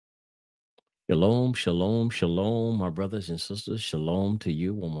Shalom, shalom, shalom, my brothers and sisters. Shalom to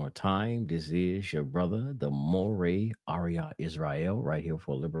you one more time. This is your brother, the Moray Arya Israel, right here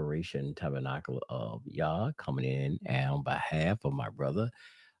for Liberation Tabernacle of YAH, coming in and on behalf of my brother.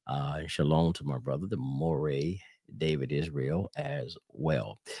 And shalom to my brother, the Moray David Israel, as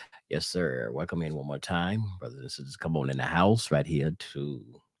well. Yes, sir. Welcome in one more time, brothers and sisters. Come on in the house right here to,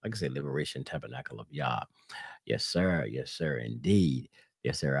 like I said, Liberation Tabernacle of YAH. Yes, sir. Yes, sir. Indeed.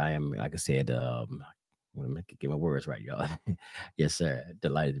 Yes, sir. I am, like I said, let me get my words right, y'all. Yes, sir.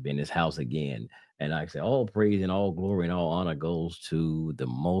 Delighted to be in this house again. And like I said, all praise and all glory and all honor goes to the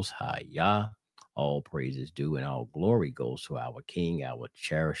Most High Yah. All praise is due and all glory goes to our King, our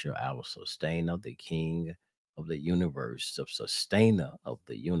cherisher, our sustainer, the King of the universe, the sustainer of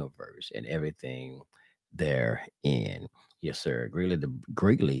the universe, and everything therein. Yes, sir.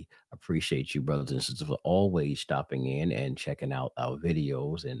 Greatly appreciate you, brothers and sisters, for always stopping in and checking out our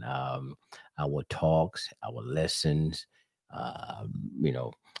videos and our talks, our lessons, uh, you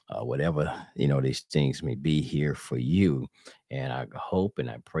know, whatever, these things may be here for you. And I hope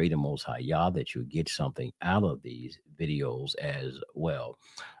and I pray the Most High Yah that you get something out of these videos as well.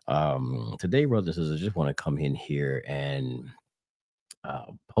 Today, brothers and sisters, I just want to come in here and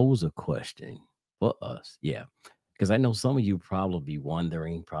pose a question for us. Yeah, because I know some of you probably been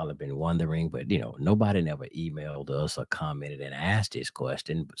wondering, but nobody never emailed us or commented and asked this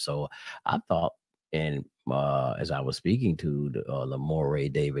question. So I thought, and as I was speaking to the Moray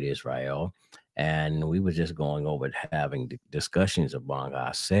David Israel, and we were just going over having discussions among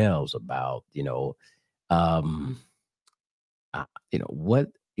ourselves about, um, what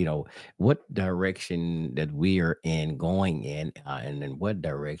what direction that we are in going in, and then what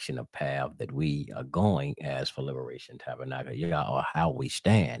direction of path that we are going as for Liberation Tabernacle, yeah, or how we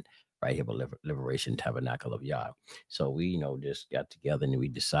stand right here for Liberation Tabernacle of Yah. So we, just got together and we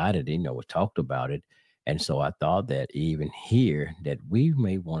decided, we talked about it. And so I thought that even here that we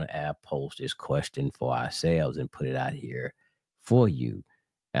may want to post this question for ourselves and put it out here for you.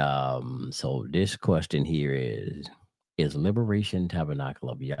 So this question here is Liberation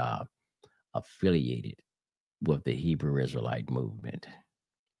Tabernacle of Yah affiliated with the Hebrew Israelite movement?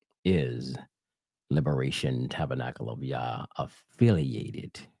 Is Liberation Tabernacle of Yah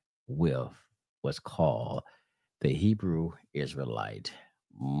affiliated with what's called the Hebrew Israelite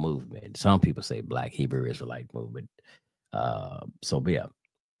movement? Some people say Black Hebrew Israelite movement. So, yeah,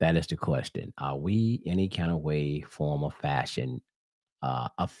 that is the question. Are we any kind of way, form, or fashion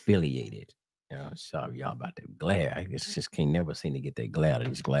affiliated? Sorry, y'all about the glare. I just can't never seem to get that glare out of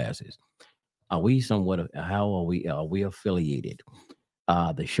these glasses. Are we somewhat? How are we? Are we affiliated?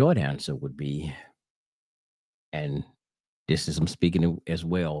 The short answer would be, and this is I'm speaking as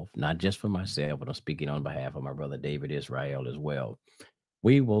well, not just for myself, but I'm speaking on behalf of my brother David Israel as well.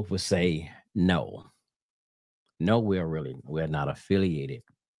 We both would say no. No, we're not affiliated.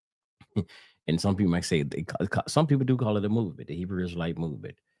 And some people might say some people do call it a movement, the Hebrew Israelite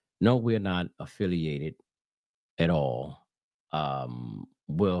movement. No, we're not affiliated at all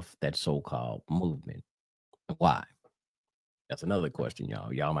with that so-called movement. Why? That's another question,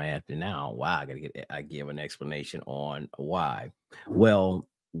 y'all. Y'all might ask me now why. I give an explanation on why. Well,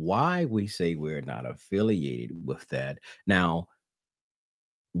 why we say we're not affiliated with that. Now,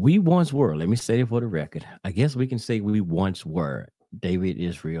 we once were, let me say it for the record. I guess we can say we once were, David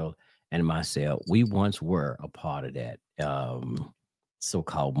Israel and myself, we once were a part of that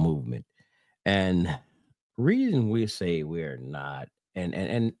so-called movement. And reason we say we're not, and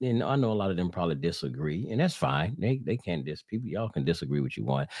I know a lot of them probably disagree, and that's fine. They can people, y'all can disagree what you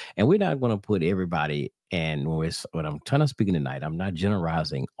want, and we're not going to put everybody. And when I'm trying to speak tonight, I'm not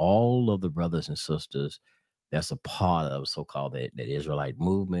generalizing all of the brothers and sisters that's a part of so-called that Israelite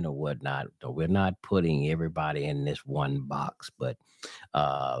movement or whatnot. We're not putting everybody in this one box, but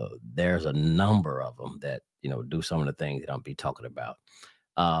there's a number of them that do some of the things that I'll be talking about.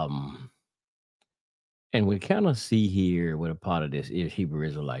 And we kind of see here what a part of this is Hebrew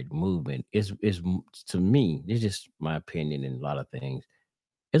Israelite movement is to me, it's just my opinion in a lot of things.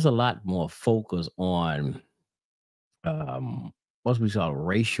 It's a lot more focus on what we call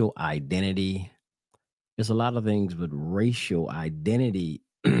racial identity. There's a lot of things with racial identity,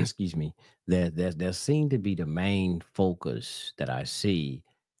 excuse me, that seem to be the main focus that I see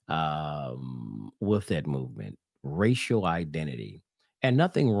with that movement, racial identity. And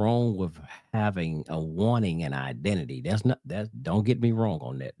nothing wrong with having a wanting an identity. Don't get me wrong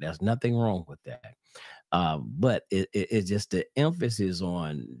on that. There's nothing wrong with that. But it's just the emphasis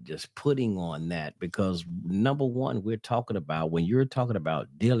on just putting on that because number one, we're talking about when you're talking about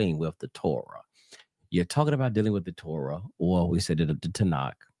dealing with the Torah, you're talking about dealing with the Torah, or we said the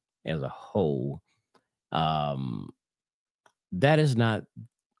Tanakh. as a whole, um, that is not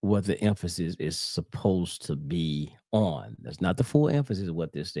what the emphasis is supposed to be on. That's not the full emphasis of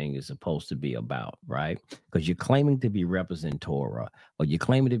what this thing is supposed to be about, right? Because you're claiming to be representing Torah or you're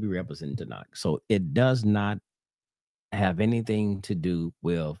claiming to be representing Tanakh. So it does not have anything to do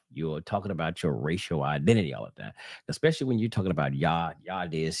with you're talking about your racial identity all of that, especially when you're talking about Yah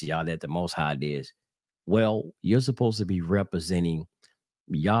this, Yah that, the Most High this. Well, you're supposed to be representing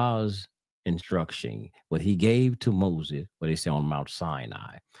Yah's instruction, what he gave to Moses, what they say on Mount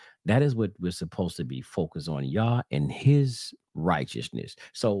Sinai. That is what we're supposed to be focused on, Yah and his righteousness.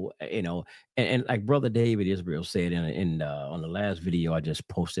 So, and like Brother David Israel said in on the last video I just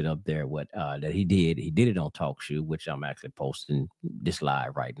posted up there, what that he did it on Talk Shoe, which I'm actually posting this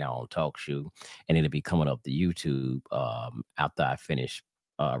live right now on Talk Shoe, and it'll be coming up to YouTube after I finish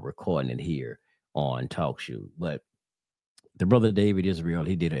recording it here on Talk Shoe. But the brother David Israel,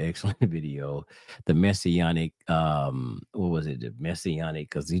 he did an excellent video. The messianic, what was it? The messianic,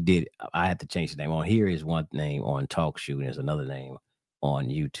 because he did. I had to change the name. On here is one name on Talk Show, and there's another name on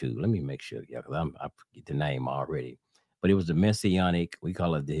YouTube. Let me make sure, yeah, because I forget the name already. But it was the messianic. We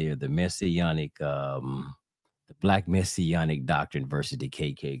call it here the messianic, the Black Messianic Doctrine versus the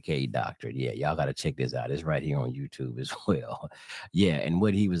KKK Doctrine. Yeah, y'all got to check this out. It's right here on YouTube as well. Yeah, and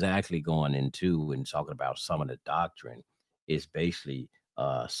what he was actually going into and talking about some of the doctrine is basically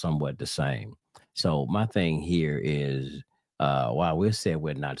somewhat the same. So my thing here is while we said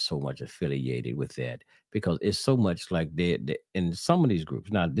we're not so much affiliated with that, because it's so much like they in some of these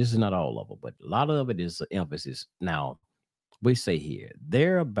groups. Now, this is not all of them, but a lot of it is emphasis. Now, we say here, they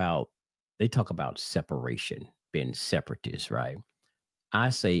talk about separation, being separatists, right? I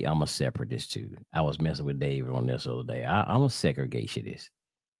say I'm a separatist too. I was messing with David on this other day. I'm a segregationist.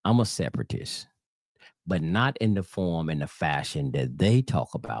 I'm a separatist, but not in the form and the fashion that they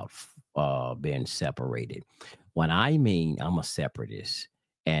talk about being separated. When I mean I'm a separatist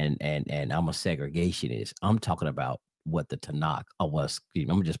and I'm a segregationist, I'm talking about what the Tanakh or what, I'm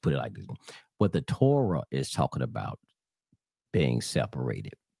gonna just put it like this: what the Torah is talking about being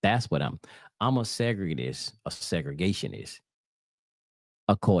separated. That's what I'm a segregationist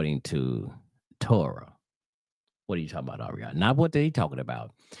according to Torah. What are you talking about, Ariana? Not what they talking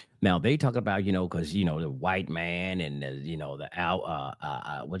about. Now they talk about, because the white man and the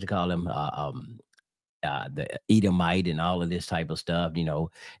what you call them, the Edomite and all of this type of stuff. They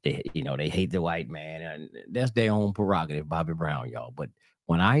hate the white man, and that's their own prerogative, Bobby Brown, y'all. But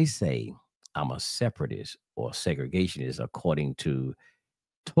when I say I'm a separatist or segregationist according to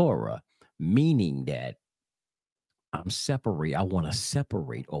Torah, meaning that I want to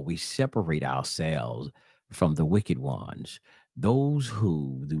separate, or we separate ourselves from the wicked ones, those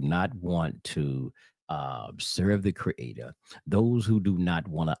who do not want to serve the Creator, those who do not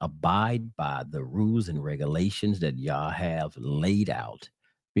want to abide by the rules and regulations that Yah have laid out.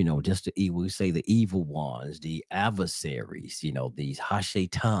 Just the evil, we say the evil ones, the adversaries, these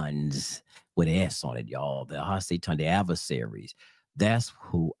Hashetans with S on it, y'all, the Hashetan, the adversaries. That's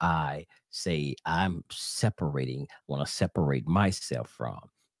who I say I'm want to separate myself from.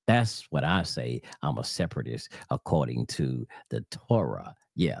 That's what I say. I'm a separatist according to the Torah.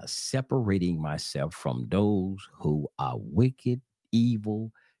 Yeah, separating myself from those who are wicked,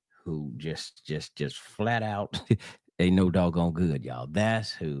 evil, who just flat out they no doggone good, y'all.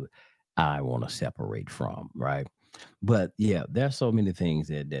 That's who I want to separate from, right? But yeah, there's so many things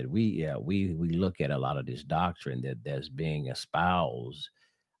that we look at a lot of this doctrine that's being espoused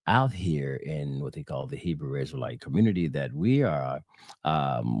out here in what they call the Hebrew Israelite community that we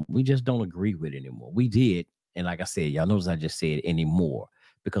just don't agree with anymore. We did, and like I said, y'all notice I just said anymore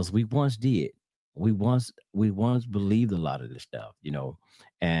because we once did. We once believed a lot of this stuff,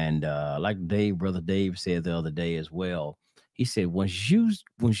 and like brother Dave said the other day as well. He said once you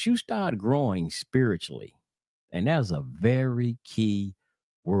start growing spiritually, and that's a very key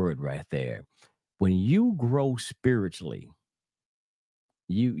word right there. When you grow spiritually,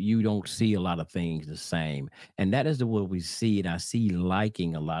 you don't see a lot of things the same, and that is the way we see it. I see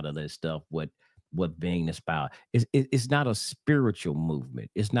liking a lot of this stuff. What being espoused, it's not a spiritual movement.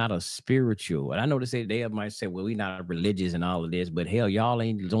 It's not a spiritual. And I know they might say, well, we're not religious and all of this, but hell, y'all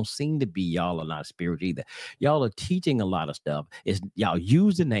don't seem to be. Y'all are not spiritual either. Y'all are teaching a lot of stuff. It's y'all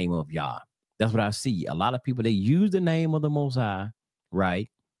use the name of Yah. That's what I see. A lot of people, they use the name of the Most High, right?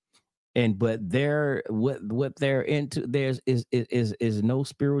 And but they're what they're into, is no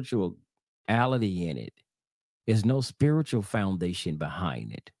spirituality in it. There's no spiritual foundation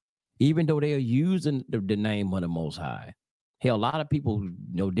behind it, even though they are using the name of the Most High. Hell, a lot of people,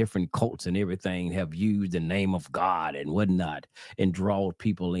 different cults and everything have used the name of God and whatnot and draw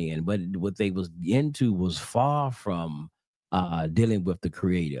people in. But what they was into was far from dealing with the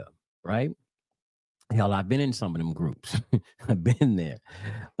creator, right? Hell, I've been in some of them groups. I've been there.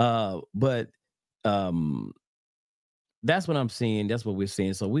 But um that's what I'm seeing. That's what we're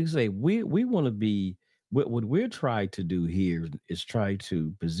seeing. So we say we want to be what we're trying to do here is try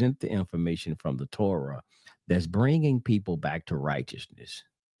to present the information from the Torah that's bringing people back to righteousness.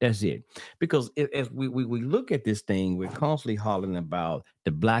 That's it. Because as we look at this thing, we're constantly hollering about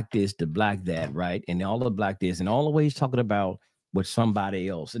the black this, the black that, right? And all the black this, and always talking about with somebody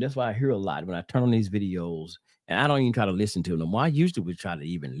else. So that's why I hear a lot when I turn on these videos and I don't even try to listen to them. Well, I used to would try to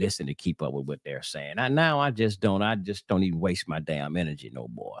even listen to keep up with what they're saying. Now I just don't. I just don't even waste my damn energy no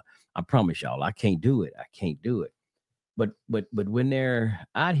more. I promise y'all, I can't do it. I can't do it. But when they're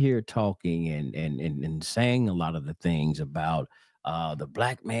out here talking and saying a lot of the things about the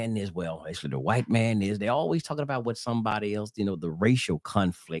black man is, well, actually the white man is, they're always talking about what somebody else, the racial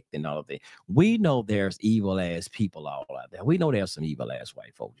conflict and all of that. We know there's evil ass people all out there. We know there's some evil ass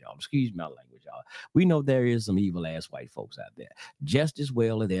white folks, y'all. Excuse my language, y'all. We know there is some evil ass white folks out there. Just as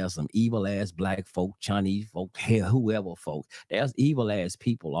well as there's some evil ass black folk, Chinese folk, hell, whoever folks. There's evil ass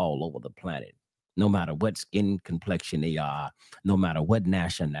people all over the planet, no matter what skin complexion they are, no matter what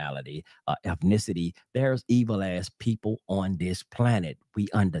nationality, ethnicity, there's evil ass people on this planet. We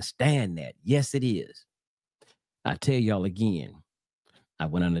understand that. Yes, it is. I tell y'all again, I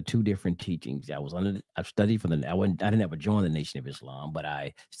went under two different teachings. I studied for I didn't ever join the Nation of Islam, but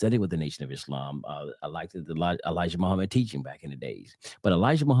I studied with the Nation of Islam. I liked the Elijah Muhammad teaching back in the days. But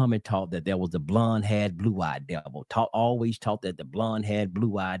Elijah Muhammad taught that there was the blonde-haired, blue-eyed devil. Always taught that the blonde-haired,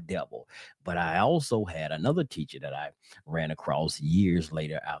 blue-eyed devil. But I also had another teacher that I ran across years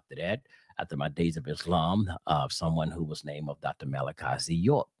later after that, after my days of Islam, someone who was named of Dr. Malachi Z.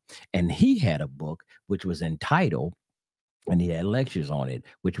 York. And he had a book which was entitled, and he had lectures on it,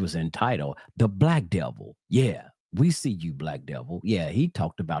 which was entitled The Black Devil. Yeah, we see you, Black Devil. Yeah, he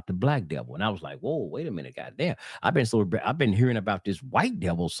talked about the Black Devil. And I was like, whoa, wait a minute, goddamn. I've been hearing about this white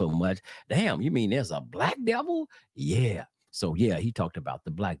devil so much. Damn, you mean there's a black devil? Yeah. So yeah, he talked about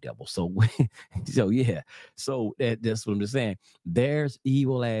the black devil. So so yeah. So that's what I'm just saying. There's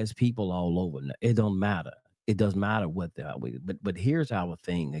evil ass people all over. It don't matter. It doesn't matter what they are. But here's our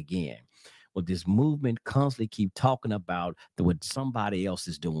thing again. Well, this movement constantly keep talking about what somebody else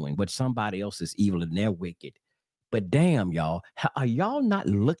is doing, what somebody else is evil and they're wicked. But damn, y'all, are y'all not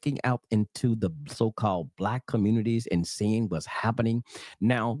looking out into the so-called black communities and seeing what's happening?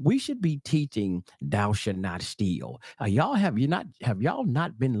 Now, we should be teaching thou shalt not steal. Have y'all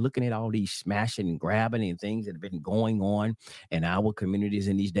not been looking at all these smashing and grabbing and things that have been going on in our communities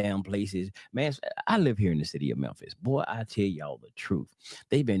in these damn places? Man, I live here in the city of Memphis. Boy, I tell y'all the truth.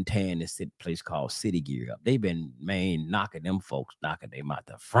 They've been tearing this place called City Gear up. They've been, man, knocking them folks, knocking them out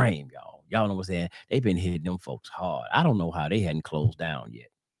the frame, y'all. Y'all know what I'm saying? They've been hitting them folks hard. I don't know how they hadn't closed down yet.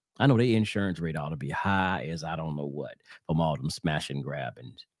 I know their insurance rate ought to be high as I don't know what from all them smashing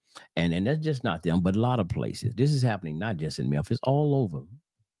grabbings. And that's just not them, but a lot of places. This is happening not just in Memphis, all over.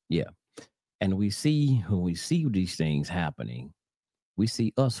 Yeah. And when we see these things happening, we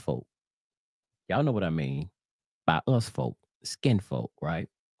see us folk. Y'all know what I mean by us folk, skin folk, right?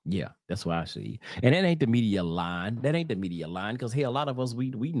 Yeah, that's what I see. And that ain't the media line. That ain't the media line. Because hell, a lot of us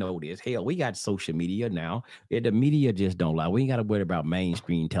we know this. Hell, we got social media now. The media just don't lie. We ain't got to worry about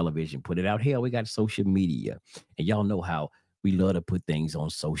mainstream television. Put it out. Hell, we got social media. And y'all know how we love to put things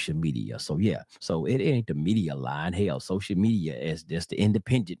on social media. So yeah. So it ain't the media line. Hell, social media is just the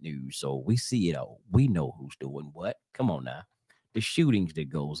independent news. So we see it all. We know who's doing what. Come on now. The shootings that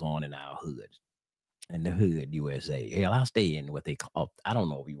goes on in our hoods in the hood, USA. Hell, I stay in what they call, I don't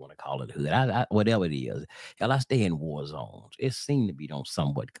know if you want to call it hood, whatever it is. Hell, I stay in war zones. It seemed to be don't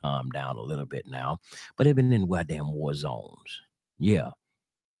somewhat calm down a little bit now, but it been in goddamn war zones. Yeah.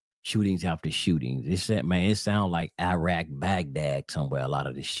 Shootings after shootings. It said, man, it sound like Iraq, Baghdad somewhere. A lot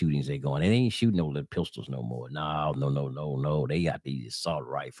of the shootings they going. They ain't shooting no little pistols no more. No. They got these assault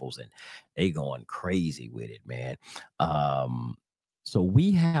rifles and they going crazy with it, man. So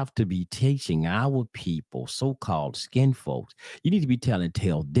we have to be teaching our people, so-called skin folks. You need to be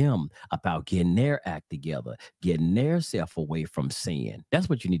tell them about getting their act together, getting their self away from sin. That's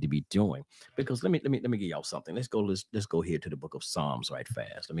what you need to be doing. Because let me give y'all something. Let's go here to the book of Psalms right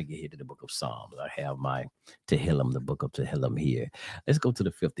fast. Let me get here to the book of Psalms. I have my Tehillim, the book of Tehillim here. Let's go to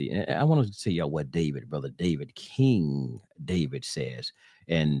the 50. And I want to tell y'all what brother David, King David says.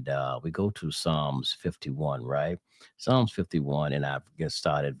 And we go to Psalms 51, right? Psalms 51, and I get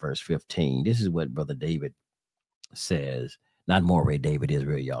started verse 15. This is what Brother David says. Not more David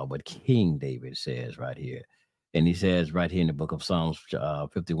Israel, y'all, but King David says right here. And he says right here in the book of Psalms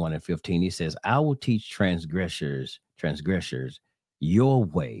 51 and 15, he says, I will teach transgressors your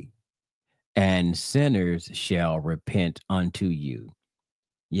way, and sinners shall repent unto you.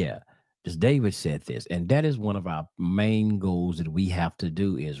 Yeah, just David said this, and that is one of our main goals that we have to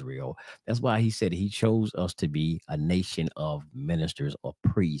do, Israel. That's why he said he chose us to be a nation of ministers or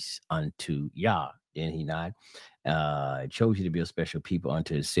priests unto Yah. Did he not? Chose you to be a special people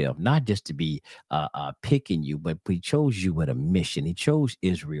unto himself, not just to be picking you, but he chose you with a mission. He chose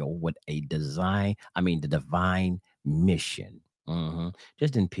Israel with a the divine mission.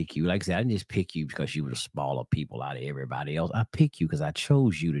 Just didn't pick you. Like I said, I didn't just pick you because you were the smaller people out of everybody else. I picked you because I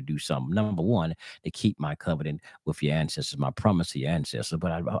chose you to do something. Number one, to keep my covenant with your ancestors, my promise to your ancestors.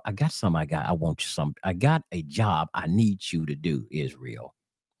 But I got some. I want you some. I got a job I need you to do, Israel.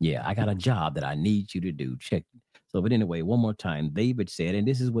 Yeah, I got a job that I need you to do. Check. So, but anyway, one more time, David said, and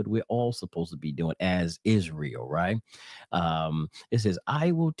this is what we're all supposed to be doing as Israel, right? It says,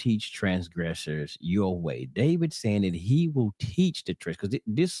 I will teach transgressors your way. David saying that he will teach the transgressors, because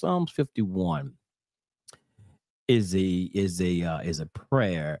this Psalms 51 is a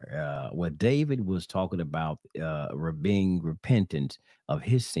prayer where David was talking about being repentant of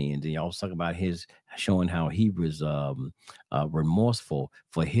his sins, and he also talk about his showing how he was remorseful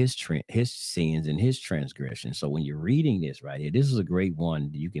for his sins and his transgressions. So when you're reading this right here, this is a great one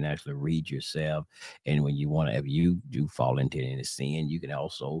you can actually read yourself. And when you want to, if you do fall into any sin, you can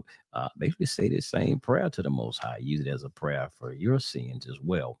also basically say the same prayer to the Most High. Use it as a prayer for your sins as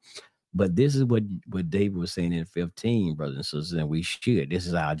well. But this is what David was saying in 15, brothers and sisters, and we should. This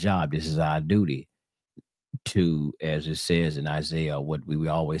is our job. This is our duty to, as it says in Isaiah, what we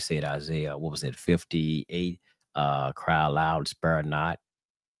always say in Isaiah, what was it, 58? Cry aloud, spare not.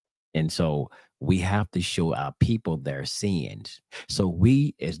 And so we have to show our people their sins. So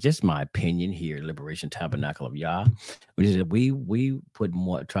we, it's just my opinion here, Liberation Tabernacle of Yah, which is that we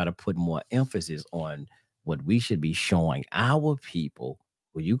try to put more emphasis on what we should be showing our people.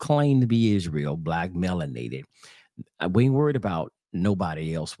 When you claim to be Israel, black melanated, we ain't worried about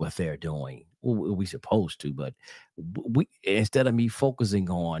nobody else what they're doing. Well, we supposed to, but we, instead of me focusing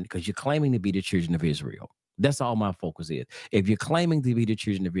on, because you're claiming to be the children of Israel. That's all my focus is. If you're claiming to be the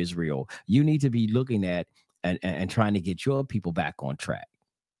children of Israel, you need to be looking at and trying to get your people back on track.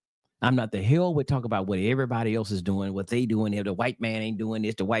 I'm not the hell with talk about what everybody else is doing, what they doing. If the white man ain't doing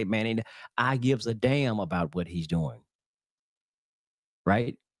this, the white man ain't. I gives a damn about what he's doing.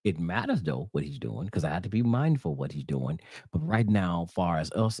 Right? It matters though what he's doing, because I have to be mindful of what he's doing. But right now, far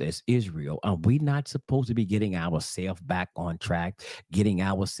as us as Israel, are we not supposed to be getting ourselves back on track, getting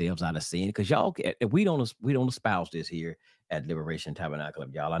ourselves out of sin? Because y'all, we don't espouse this here at Liberation Tabernacle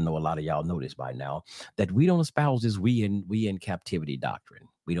of y'all. I know a lot of y'all know this by now, that we don't espouse this we in captivity doctrine.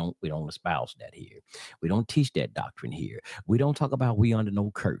 We don't espouse that here. We don't teach that doctrine here. We don't talk about we under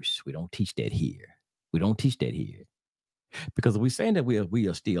no curse. We don't teach that here. We don't teach that here. Because we're saying that we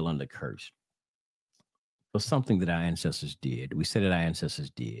are still under curse for something that our ancestors did. We said that our ancestors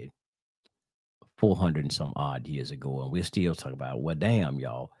did 400 and some odd years ago, and we're still talking about, well, damn,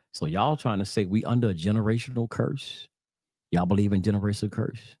 y'all. So y'all trying to say we under a generational curse? Y'all believe in generational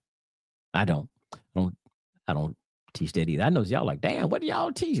curse? I don't. I don't. I don't teach that either. I know y'all like, damn, what do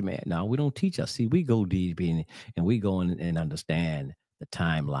y'all teach, man? No, we don't teach us. See, we go deep in, and we go in and understand the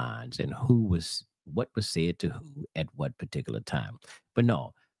timelines and what was said to who at what particular time. But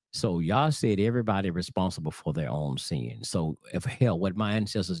no, so y'all said everybody responsible for their own sin. So if hell, what my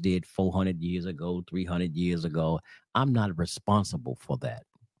ancestors did 400 years ago, 300 years ago, I'm not responsible for that.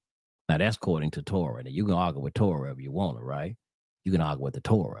 Now that's according to Torah. Now, you can argue with Torah if you want to, right? You can argue with the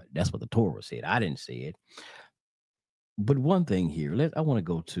Torah. That's what the Torah said. I didn't say it. But one thing here, I want to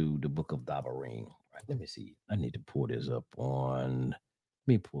go to the book of Dabarim. Right, let me see. I need to pull this up on. Let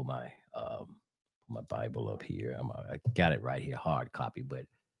me pull my Bible up here. I got it right here, hard copy. But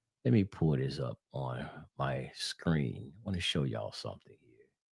let me pull this up on my screen. I want to show y'all something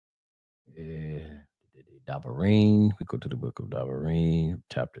here. Dabarim. We go to the book of Dabarim,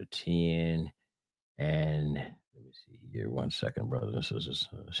 chapter 10, and let me see here. One second, brothers and sisters.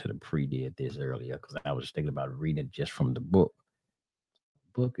 I should have pre-did this earlier because I was thinking about reading it just from the book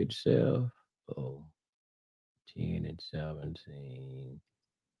itself. Oh, 10 and 17.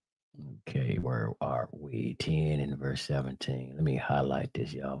 Okay, where are we? 10 and verse 17. Let me highlight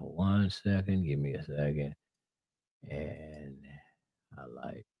this, y'all, for 1 second. Give me a second. And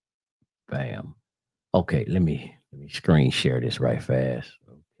highlight. Bam. Okay, let me screen share this right fast.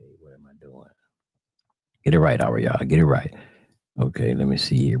 Okay, what am I doing? Get it right, all right, y'all. Get it right. Okay, let me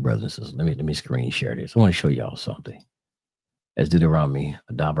see here, brothers and sisters. Let me screen share this. I want to show y'all something. That's Deuteronomy,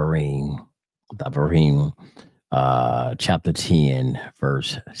 Dabarim, chapter 10,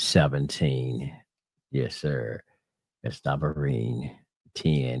 verse 17. Yes, sir. It's Dabarim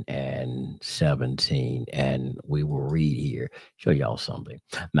 10 and 17. And we will read here, show y'all something.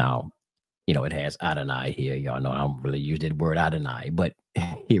 Now, it has Adonai here. Y'all know I don't really use that word Adonai, but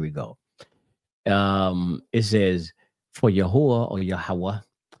here we go. It says, for Yahuwah or Yahweh,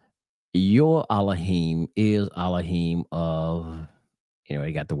 your Elohim is Elohim of,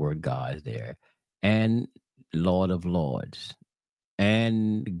 you got the word God there, and Lord of Lords,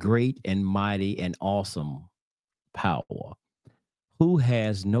 and great and mighty and awesome power, who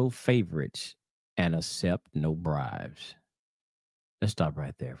has no favorites and accept no bribes. Let's stop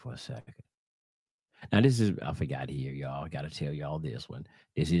right there for a second. Now, this is, I forgot here, y'all. I got to tell y'all this one.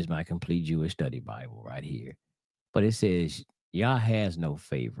 This is my complete Jewish study Bible right here. But it says, Yah has no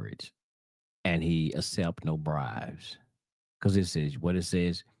favorites and he accept no bribes. Because it says, what it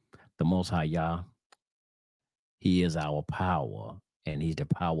says, the Most High Yah, he is our power, and he's the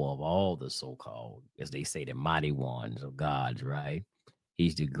power of all the so-called, as they say, the mighty ones of God's, right?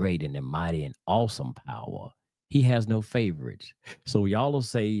 He's the great and the mighty and awesome power. He has no favorites. So y'all will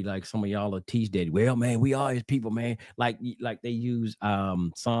say, like some of y'all will teach that, well, man, we are his people, man. Like they use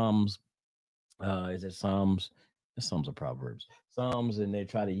Psalms, is it Psalms? The Psalms are Proverbs. Psalms, and they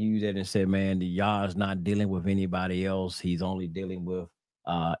try to use it and say, man, the Yah is not dealing with anybody else. He's only dealing with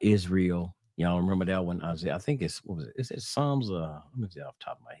Israel. Y'all remember that one? I think it's, what was it? Is it Psalms? Let me see off the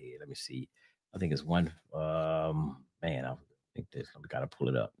top of my head. Let me see. I think it's one. Man, I think this. I got to pull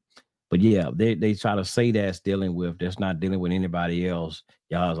it up. But yeah, they try to say that's not dealing with anybody else.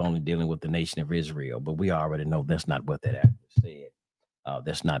 Y'all is only dealing with the nation of Israel. But we already know that's not what that actually said.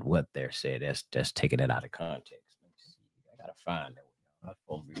 That's not what they're said. That's taking it out of context. Let me see. I gotta find it. I'm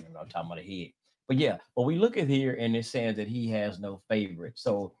supposed to be on top of the head. But yeah, but we look at here and it says that he has no favorite.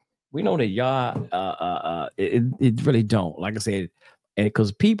 So we know that Yah, it really don't. Like I said, and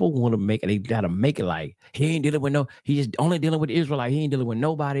because people want to make it, they gotta make it like he ain't dealing with no, he's just only dealing with Israelite. He ain't dealing with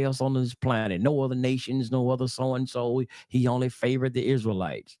nobody else on this planet, no other nations, no other so and so. He only favored the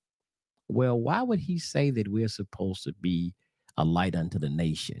Israelites. Well, why would he say that we're supposed to be a light unto the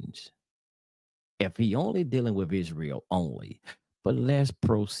nations if he only dealing with Israel only? But let's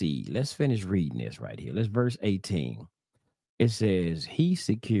proceed. Let's finish reading this right here. Let's verse 18. It says, he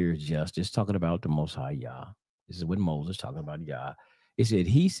secures justice, talking about the Most High Yah. This is when Moses talking about Yah. It said,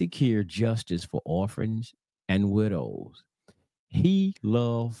 he secured justice for orphans and widows. He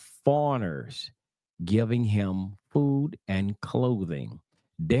loved foreigners, giving him food and clothing.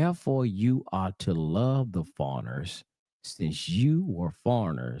 Therefore, you are to love the foreigners, since you were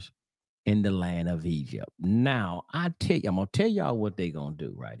foreigners in the land of Egypt. Now, I'm gonna tell y'all what they're gonna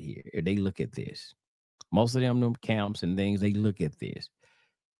do right here. If they look at this, most of them camps and things, they look at this.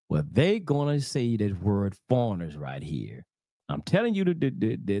 Well, they're gonna say that word foreigners right here. I'm telling you,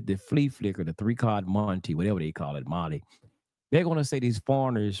 the flea flicker, the three-card Monty, whatever they call it, Molly. They're going to say these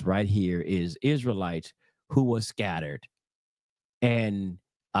foreigners right here is Israelites who were scattered and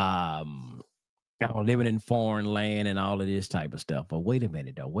living in foreign land and all of this type of stuff. But wait a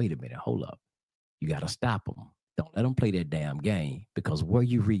minute, though. Wait a minute. Hold up. You got to stop them. Don't let them play that damn game, because where are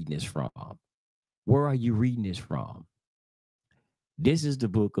you reading this from? Where are you reading this from? This is the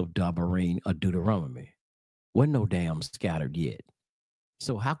book of Dabarim or Deuteronomy. We're no damn scattered yet.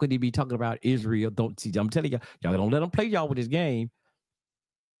 So how could he be talking about Israel? Don't see. I'm telling y'all don't let them play y'all with this game.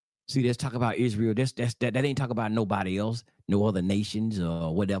 See, let's talk about Israel. That ain't talking about nobody else, no other nations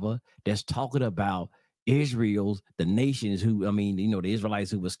or whatever. That's talking about Israel's, the nations who, the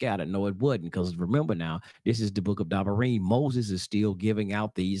Israelites who were scattered. No, it wouldn't, because remember now, this is the book of Devarim. Moses is still giving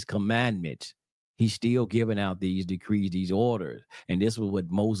out these commandments. He's still giving out these decrees, these orders. And this was what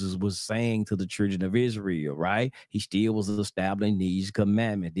Moses was saying to the children of Israel, right? He still was establishing these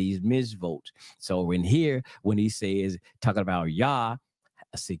commandments, these mitzvot. So in here, when he says, talking about Yah,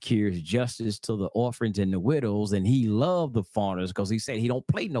 secures justice to the orphans and the widows, and he loved the foreigners because he said he don't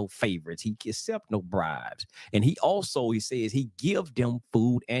play no favorites, he accept no bribes, and he says he give them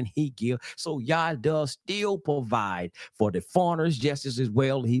food and he give. So Yah does still provide for the foreigners justice as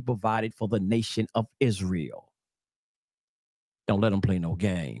well. He provided for the nation of Israel. Don't let them play no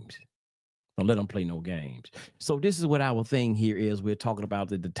games. Don't let them play no games. So this is what our thing here is. We're talking about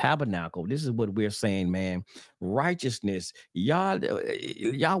the tabernacle. This is what we're saying, man. Righteousness. Y'all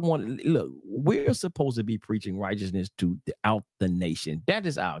want, look, we're supposed to be preaching righteousness to out the nation. That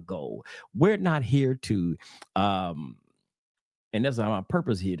is our goal. We're not here to, and that's our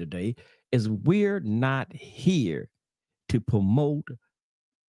purpose here today, is we're not here to promote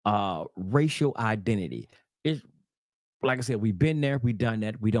racial identity. like I said, we've been there, we've done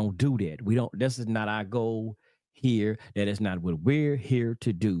that. We don't do that. We don't, this is not our goal here. That is not what we're here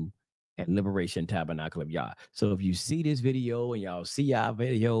to do at Liberation Tabernacle of Yah. So if you see this video and y'all see our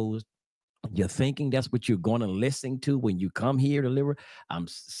videos, you're thinking that's what you're going to listen to when you come here to Liver. I'm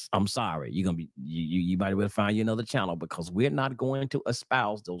sorry. You're gonna be you might well find you another channel, because we're not going to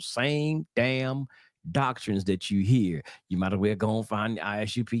espouse those same damn doctrines that you hear. You might as well go and find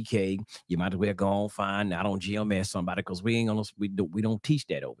ISUPK. You might as well go and find out on GMS somebody, because we ain't gonna we don't teach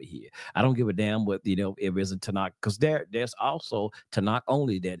that over here. I don't give a damn what if it's a Tanakh, because there's also Tanakh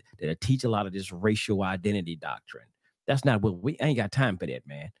only that teach a lot of this racial identity doctrine. That's not what we ain't got time for that,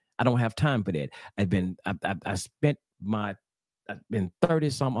 man. I don't have time for that. I spent I've been 30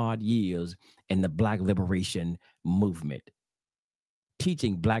 some odd years in the Black liberation movement,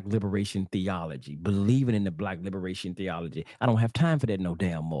 teaching Black liberation theology, believing in the Black liberation theology. I don't have time for that no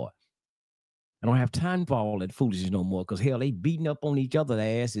damn more. I don't have time for all that foolishness no more, because hell, they beating up on each other's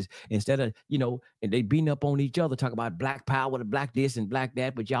asses instead of, and they beating up on each other, talk about black power, the black this and black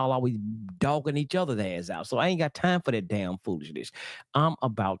that, but y'all always dogging each other's ass out. So I ain't got time for that damn foolishness. I'm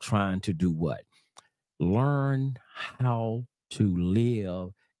about trying to do what? Learn how to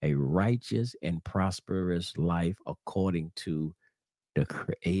live a righteous and prosperous life according to the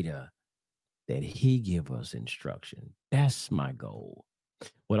Creator, that He give us instruction. That's my goal.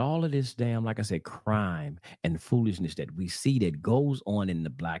 With all of this damn, like I said, crime and foolishness that we see that goes on in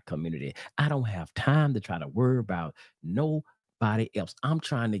the Black community, I don't have time to try to worry about nobody else. I'm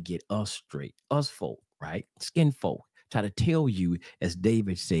trying to get us straight, us folk, right? Skin folk. Try to tell you, as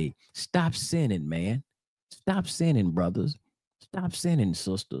David said, stop sinning, man. Stop sinning, brothers. Stop sinning,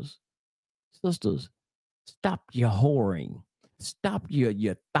 sisters. Sisters, stop your whoring. Stop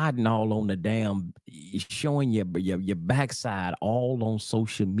your thotting all on the damn, showing your backside all on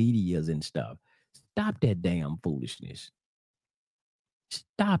social medias and stuff. Stop that damn foolishness.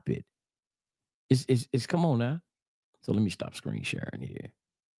 Stop it. It's come on now. So let me stop screen sharing here.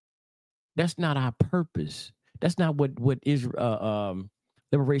 That's not our purpose. That's not what is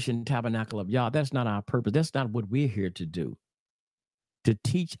Liberation Tabernacle of Yah. That's not our purpose. That's not what we're here to do. To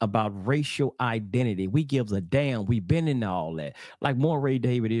teach about racial identity. We give a damn. We've been in all that. Like Moray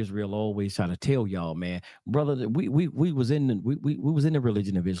David Israel always try to tell y'all, man, brother, we was in the we was in the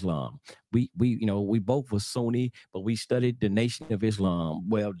religion of Islam. We both were Sunni, but we studied the Nation of Islam.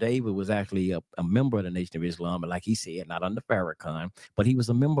 Well, David was actually a member of the Nation of Islam, but like he said, not under Farrakhan, but he was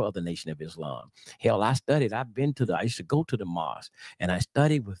a member of the Nation of Islam. Hell, I studied. I used to go to the mosque and I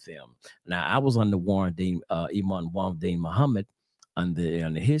studied with them. Now I was under Imam Warden Muhammad, under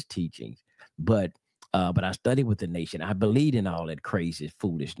his teachings, but I studied with the nation. I believed in all that crazy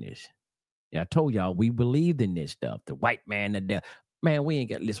foolishness. Yeah, I told y'all we believed in this stuff. The white man, the devil. Man, we ain't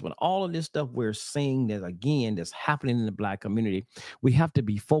got this one. All of this stuff we're seeing that's happening in the Black community. We have to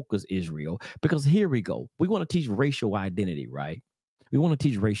be focused, Israel, because here we go. We want to teach racial identity, right? We want to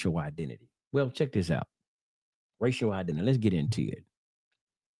teach racial identity. Well, check this out. Racial identity. Let's get into it.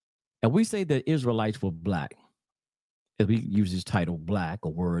 And we say that Israelites were Black. We use this title Black, a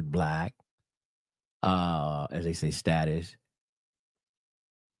word Black, as they say, status.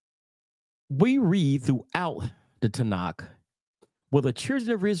 We read throughout the Tanakh where the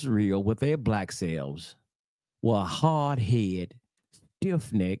children of Israel with their Black selves were hard-headed,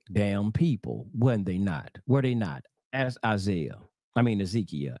 stiff-necked damn people, weren't they not? Were they not? As Ezekiel,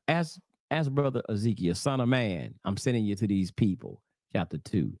 as brother Ezekiel, son of man, I'm sending you to these people, chapter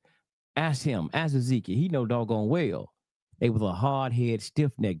 2. Ask him, ask Ezekiel, he know doggone well. They were the hard-headed,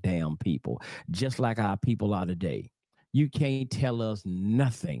 stiff-necked damn people, just like our people are today. You can't tell us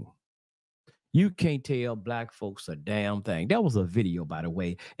nothing. You can't tell Black folks a damn thing. That was a video, by the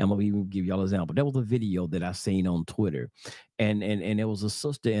way. I'm gonna even give y'all an example. That was a video that I seen on Twitter, and there was a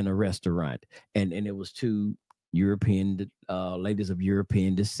sister in a restaurant, and it was two European ladies of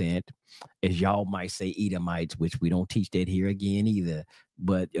European descent, as y'all might say, Edomites, which we don't teach that here again either,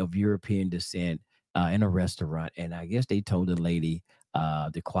 but of European descent. In a restaurant, and I guess they told the lady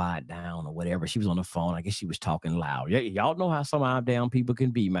to quiet down or whatever. She was on the phone. I guess she was talking loud. Y'all know how some of damn people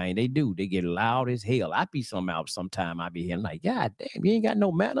can be, man. They do. They get loud as hell. I be sometime I be here like, God damn, you ain't got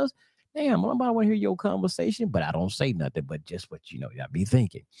no manners. Damn, nobody want to hear your conversation, but I don't say nothing, but just what y'all be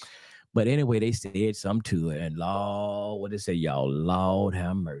thinking. But anyway, they said something to it, and Lord, what they say, y'all? Lord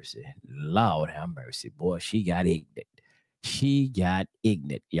have mercy. Lord have mercy. Boy, she got ignorant. She got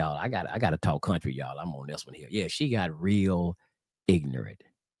ignorant, y'all. I gotta talk country, y'all. I'm on this one here. Yeah, she got real ignorant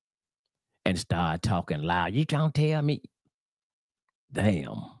and started talking loud. You don't tell me.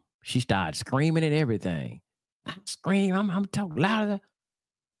 Damn. She started screaming and everything. I scream. I'm talking louder.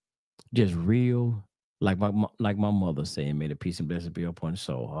 Just real like my mother saying, "May the peace and blessings be upon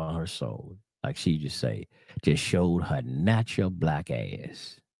her soul." Like she just say, just showed her natural black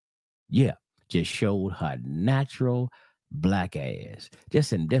ass. Yeah, just showed her natural black ass.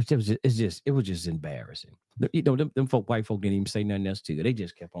 Just and it was just embarrassing. You know, them white folk didn't even say nothing else to her. They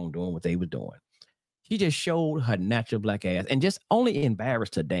just kept on doing what they were doing. She just showed her natural black ass and just only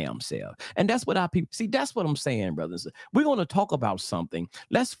embarrassed her damn self. And that's what our people see. That's what I'm saying, brothers. We're going to talk about something.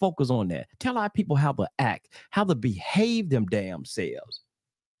 Let's focus on that. Tell our people how to act, how to behave them damn selves.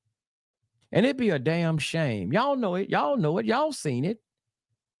 And it'd be a damn shame. Y'all know it. Y'all know it. Y'all seen it.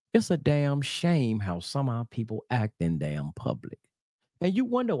 It's a damn shame how some of our people act in damn public. And you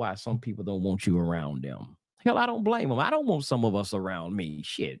wonder why some people don't want you around them. Hell, I don't blame them. I don't want some of us around me.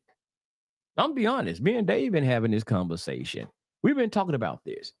 Shit. I'm be honest. Me and Dave been having this conversation. We've been talking about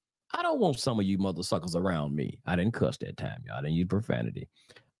this. I don't want some of you mother suckers around me. I didn't cuss that time, y'all. I didn't use profanity.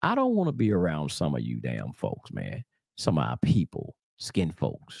 I don't want to be around some of you damn folks, man. Some of our people, skin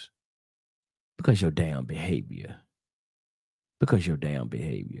folks. Because your damn behavior. Because your damn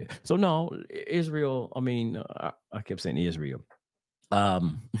behavior. So no, Israel, I kept saying Israel.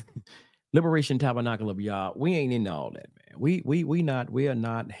 Liberation Tabernacle of YAH, we ain't in all that, man. We are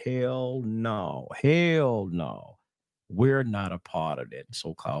not, hell no. Hell no. We're not a part of that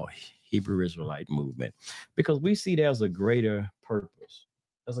so-called Hebrew Israelite movement because we see there's a greater purpose.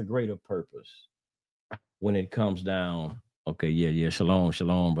 There's a greater purpose when it comes down. Okay, yeah.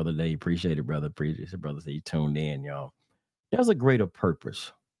 Shalom, brother Dave. Appreciate it, brother. Appreciate it, brother. So you tuned in, y'all. There's a greater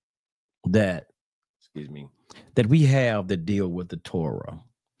purpose that we have that deal with the Torah.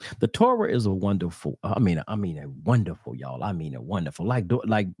 The Torah is a wonderful, a wonderful, y'all. I mean a wonderful, like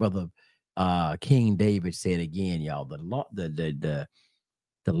brother King David said again, y'all. The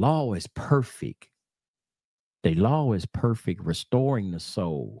law is perfect. The law is perfect, restoring the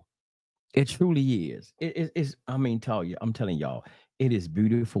soul. It truly is. I'm telling y'all, it is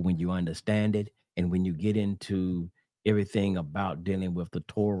beautiful when you understand it and when you get into everything about dealing with the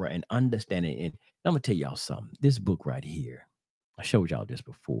Torah and understanding it. I'm gonna tell y'all something. This book right here, I showed y'all this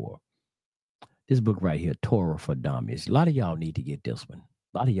before. This book right here, Torah for Dummies. A lot of y'all need to get this one.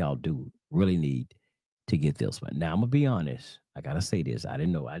 A lot of y'all do really need to get this one. Now I'm gonna be honest. I gotta say this. I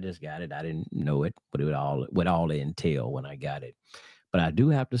didn't know. I just got it. I didn't know it, but it all it entail when I got it. But I do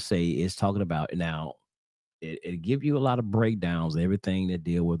have to say it's talking about now. It give you a lot of breakdowns, everything that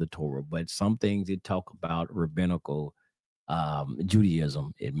deal with the Torah, but some things it talk about rabbinical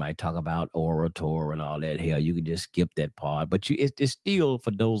Judaism. It might talk about orator and all that. Hell, you can just skip that part. But it's still for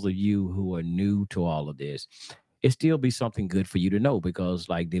those of you who are new to all of this, it still be something good for you to know because,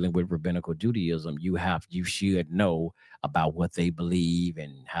 like dealing with rabbinical Judaism, you should know about what they believe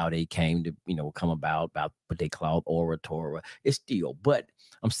and how they came to come about what they call orator. It's still, but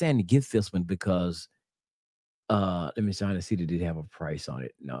I'm saying to get this one because let me try to see that it have a price on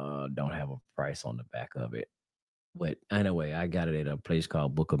it. No, don't have a price on the back of it. But anyway, I got it at a place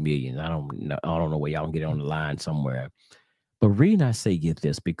called Book of Millions. I don't know where y'all can get it on the line somewhere. But reason I say get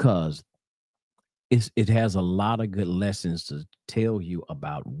this because it has a lot of good lessons to tell you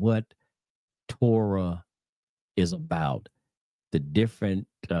about what Torah is about, the different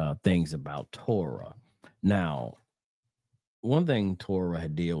things about Torah. Now, one thing Torah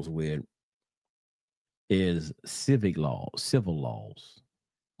deals with is civil laws,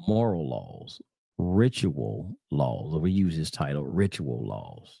 moral laws, ritual laws. We use this title, ritual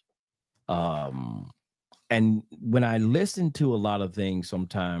laws. And when I listen to a lot of things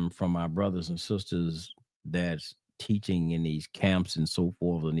sometime from my brothers and sisters that's teaching in these camps and so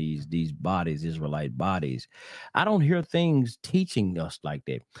forth and these bodies, Israelite bodies, I don't hear things teaching us like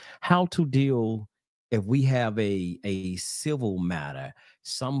that. How to deal if we have a civil matter,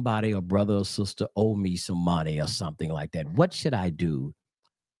 somebody, a brother or sister owe me some money or something like that. What should I do?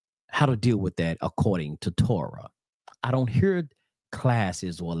 How to deal with that according to Torah? I don't hear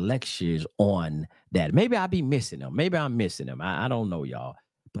classes or lectures on that. Maybe I'll be missing them. Maybe I'm missing them. I don't know, y'all.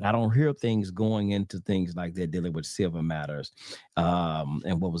 But I don't hear things going into things like that dealing with civil matters.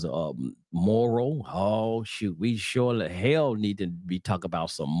 And what was it? Moral? Oh, shoot. We surely hell need to be talking about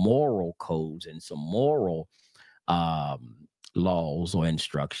some moral codes and some moral laws or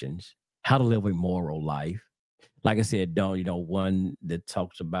instructions. How to live a moral life. Like I said, one that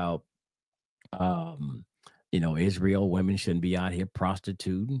talks about Israel women shouldn't be out here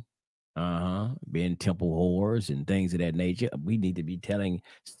prostituting, being temple whores and things of that nature. We need to be telling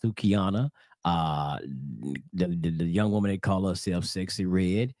Sukiana, the young woman that call herself Sexy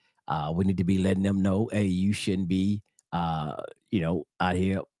Red, we need to be letting them know, hey, you shouldn't be, out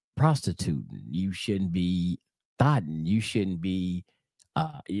here prostituting. You shouldn't be thotting. You shouldn't be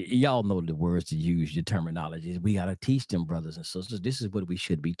Y'all know the words to use, your terminologies. We got to teach them, brothers and sisters. This is what we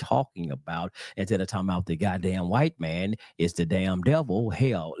should be talking about instead of talking about the goddamn white man. It's the damn devil.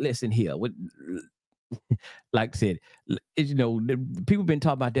 Hell, listen here. What, like I said, people been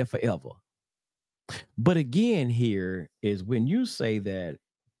talking about that forever. But again, here is when you say that,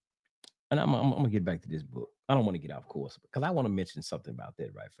 and I'm gonna get back to this book. I don't want to get off course because I want to mention something about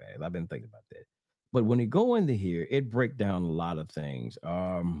that right fast. I've been thinking about that. But when you go into here, it break down a lot of things.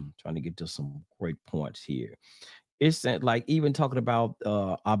 Trying to get to some great points here. It's like even talking about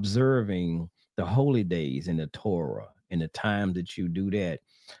observing the holy days in the Torah and the time that you do that.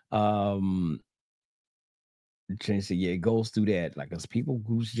 Um, yeah, it goes through that. Like, as people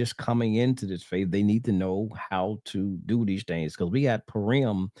who's just coming into this faith, they need to know how to do these things because we got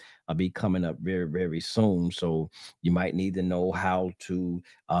Purim be coming up very, very soon. So you might need to know how to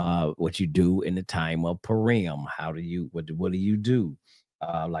what you do in the time of Purim. How do you what do you do?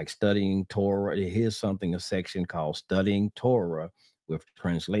 Like studying Torah. Here's something, a section called Studying Torah with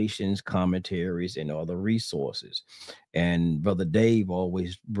translations, commentaries, and other resources. And Brother Dave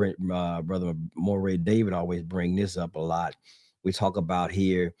always bring, Brother Moray David always bring this up a lot. We talk about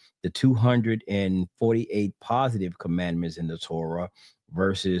here the 248 positive commandments in the Torah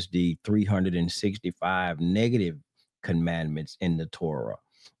versus the 365 negative commandments in the Torah.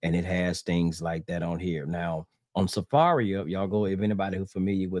 And it has things like that on here. Now, on Safaria, y'all go, if anybody who's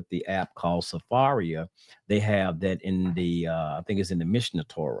familiar with the app called Safaria, they have that in the, I think it's in the Mishnah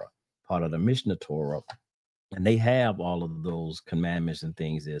Torah, part of the Mishnah Torah, and they have all of those commandments and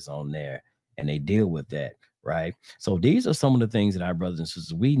things that's on there, and they deal with that, right? So these are some of the things that our brothers and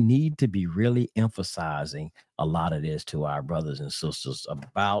sisters, we need to be really emphasizing a lot of this to our brothers and sisters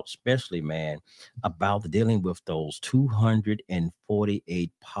about, especially, man, about dealing with those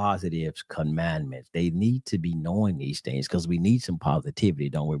 248 positive commandments. They need to be knowing these things because we need some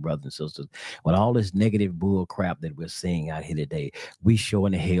positivity, don't we, brothers and sisters? With all this negative bull crap that we're seeing out here today, we sure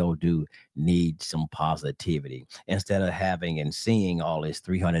in the hell do need some positivity instead of having and seeing all this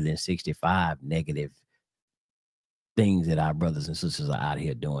 365 negative things that our brothers and sisters are out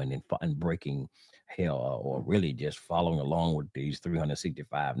here doing and breaking hell, or really just following along with these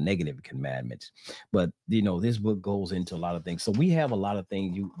 365 negative commandments. But this book goes into a lot of things, so we have a lot of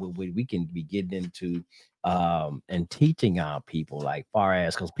things we can be getting into and teaching our people, like far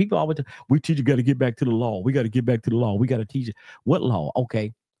as, because people always we teach you got to get back to the law, we got to get back to the law, we got to teach it. What law?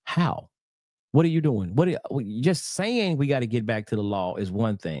 Okay, how? What are you doing? Just saying we got to get back to the law is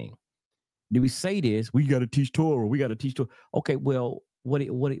one thing. Do we say this? We got to teach Torah. We got to teach Torah. Okay, well,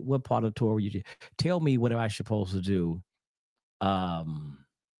 what part of Torah you tell me? What am I supposed to do?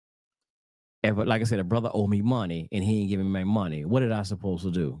 If, like I said, a brother owe me money and he ain't giving me my money. What did I supposed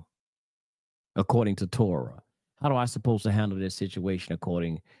to do according to Torah? How do I supposed to handle this situation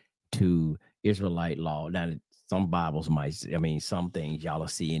according to Israelite law? Now, some Bibles might, some things y'all are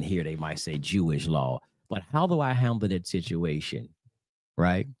seeing here, they might say Jewish law. But how do I handle that situation?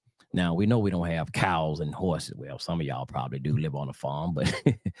 Right? Now, we know we don't have cows and horses. Well, some of y'all probably do live on a farm, but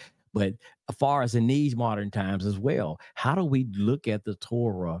but as far as in these modern times as well, how do we look at the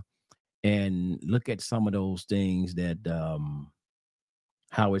Torah and look at some of those things that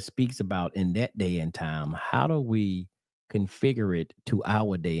how it speaks about in that day and time? How do we configure it to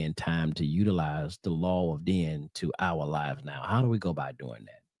our day and time to utilize the law of then to our lives now? How do we go by doing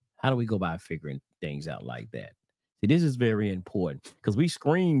that? How do we go by figuring things out like that? See, this is very important because we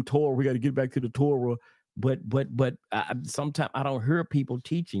scream Torah, we got to get back to the Torah, but sometimes I don't hear people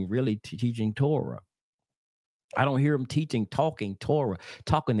teaching, really teaching Torah. I don't hear them talking Torah,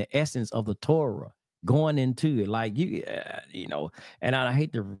 talking the essence of the Torah, going into it like and I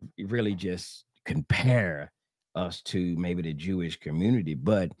hate to really just compare us to maybe the Jewish community,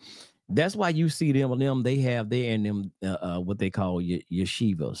 but that's why you see them they have there in them what they call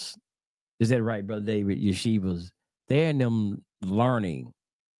yeshivas. Is that right, Brother David? Yeshivas. They're in them learning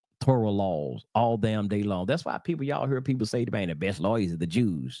Torah laws all damn day long. That's why y'all hear people say, man, the best lawyers are the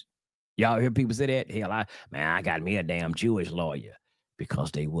Jews. Y'all hear people say that? Hell, I got me a damn Jewish lawyer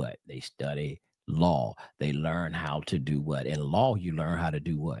because they what? They study law. They learn how to do what? In law, you learn how to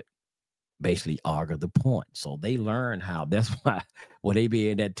do what? Basically argue the point. So they learn how. That's why when they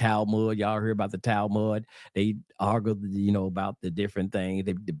be in that Talmud, y'all hear about the Talmud, they argue, about the different things.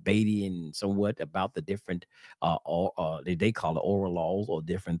 They debating somewhat about the different, they call it oral laws or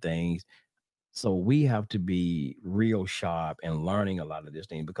different things. So we have to be real sharp and learning a lot of this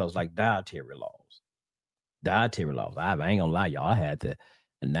thing because like dietary laws, I ain't gonna lie, y'all, I had to,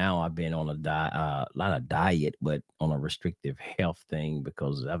 and now I've been on a not a diet, but on a restrictive health thing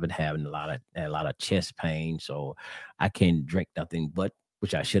because I've been having a lot of chest pain, so I can't drink nothing but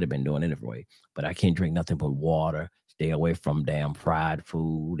which I should have been doing anyway. But I can't drink nothing but water. Stay away from damn fried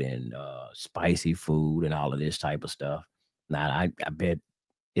food and spicy food and all of this type of stuff. Now, I bet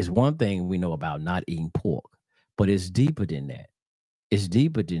it's one thing we know about not eating pork, but it's deeper than that. It's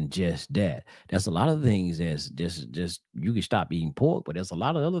deeper than just that. There's a lot of things that's just you can stop eating pork, but there's a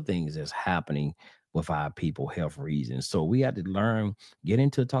lot of other things that's happening with our people health reasons. So we had to learn, get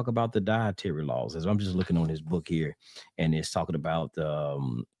into talk about the dietary laws. As I'm just looking on this book here, and it's talking about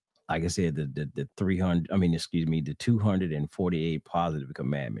like I said, the 300, I mean, excuse me, the 248 positive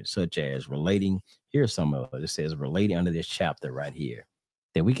commandments, such as relating. Here's some of it. It says relating under this chapter right here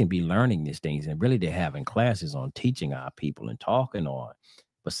that we can be learning these things and really they're having classes on teaching our people and talking on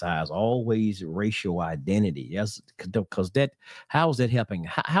besides always racial identity. Yes, because that how is that helping?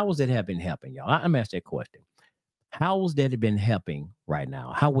 How is that helping y'all? I'm asking that question. How has that been helping right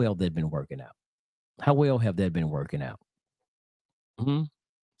now? How well that been working out? How well have that been working out? Mhm.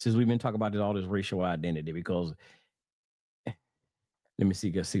 Since we've been talking about all this racial identity, because let me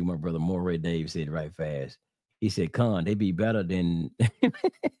see what my brother Moray Dave said right fast. He said, Con, they be better than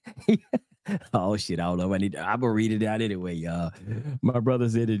oh shit, I don't know. I'm gonna read it out anyway, y'all. My brother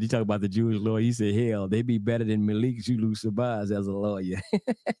said that he talk about the Jewish lawyer. He said, hell, they be better than Malik Zulu Sabaz as a lawyer.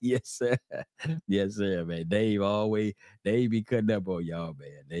 Yes, sir. Yes, sir, man. Dave be cutting up on y'all,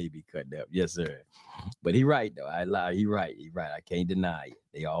 man. They be cutting up. Yes, sir. But he right though. I lie. He right. He right. I can't deny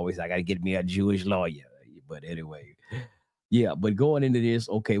it. I gotta get me a Jewish lawyer. But anyway. Yeah, but going into this,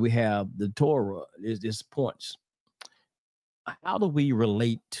 okay, we have the Torah. There's this points. How do we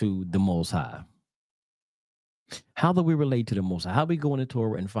relate to the Most High? How do we relate to the Most High? How do we go into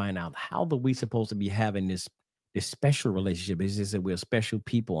Torah and find out how do we supposed to be having this special relationship? It's just that we're special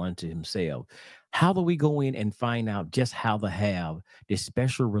people unto Himself. How do we go in and find out just how to have this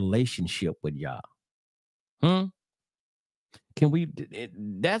special relationship with Yah? Can we?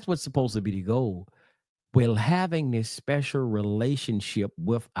 That's what's supposed to be the goal. Well, having this special relationship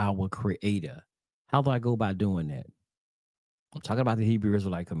with our Creator. How do I go by doing that? I'm talking about the Hebrew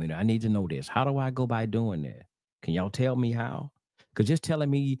Israelite community. I need to know this. How do I go by doing that? Can y'all tell me how? Because just telling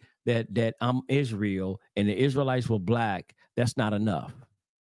me that I'm Israel and the Israelites were black, that's not enough.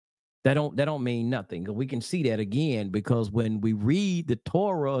 That don't mean nothing. We can see that again because when we read the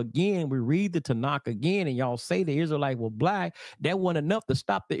Torah again, we read the Tanakh again, and y'all say the Israelites were black. That wasn't enough to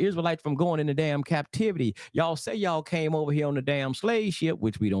stop the Israelites from going into damn captivity. Y'all say y'all came over here on the damn slave ship,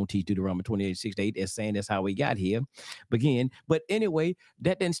 which we don't teach Deuteronomy 28:6-8. That's saying that's how we got here. But anyway,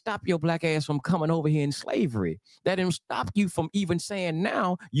 that didn't stop your black ass from coming over here in slavery. That didn't stop you from even saying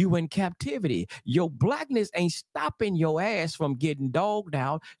now you in captivity. Your blackness ain't stopping your ass from getting dogged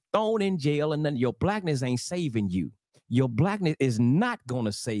out, thrown in jail, and then your blackness ain't saving you. Your blackness is not going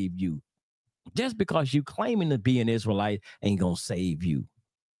to save you. Just because you claiming to be an Israelite ain't going to save you.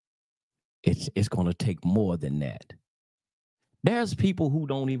 It's going to take more than that. There's people who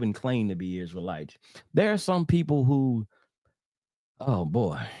don't even claim to be Israelites. There are some people who, oh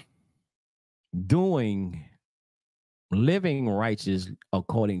boy, living righteous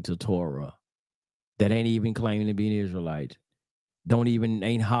according to Torah that ain't even claiming to be an Israelite.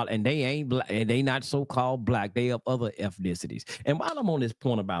 And they ain't black, and they not so-called black. They of other ethnicities. And while I'm on this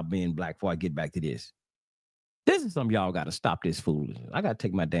point about being black, before I get back to this is something y'all got to stop this foolishness. I got to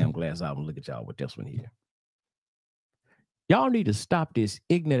take my damn glass out and look at y'all with this one here. Y'all need to stop this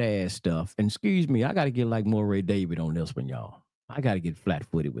ignorant ass stuff. And excuse me, I got to get like Moray David on this one, y'all. I got to get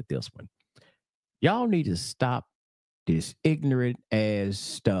flat-footed with this one. Y'all need to stop this ignorant ass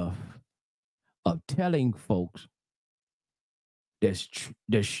stuff of telling folks that's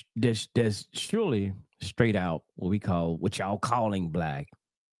surely straight out what y'all calling black.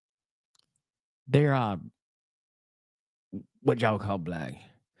 There are what y'all call black.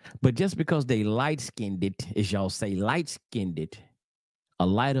 But just because they light-skinned it, as y'all say, light-skinned it, a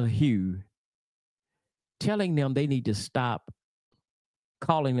lighter hue, telling them they need to stop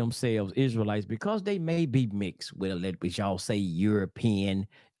calling themselves Israelites because they may be mixed with, which y'all say, European,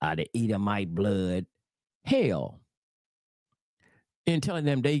 the Edomite blood. Hell. And telling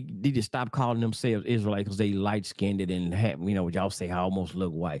them they need to stop calling themselves Israelites because they light-skinned and have, what y'all say, almost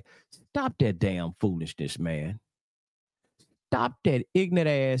look white. Stop that damn foolishness, man. Stop that ignorant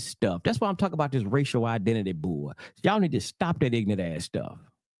ass stuff. That's why I'm talking about this racial identity bull. Y'all need to stop that ignorant ass stuff.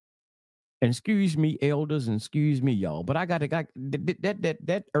 And excuse me, elders, and excuse me, y'all, but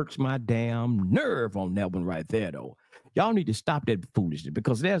that irks my damn nerve on that one right there, though. Y'all need to stop that foolishness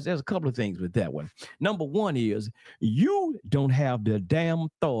because there's a couple of things with that one. Number one is you don't have the damn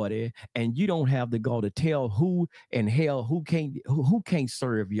authority and you don't have the goal to tell who can't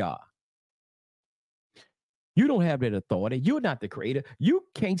serve y'all. You don't have that authority. You're not the creator. You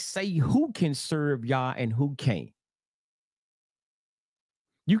can't say who can serve Yah and who can't.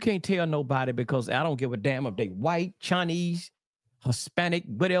 You can't tell nobody because I don't give a damn if they white, Chinese, Hispanic,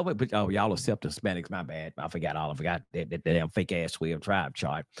 whatever. But oh, y'all accept Hispanics. My bad. I forgot that damn fake ass 12 tribe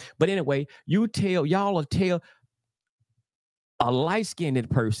chart. But anyway, y'all will tell a light-skinned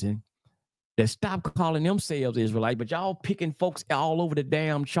person that stop calling themselves Israelite, but y'all picking folks all over the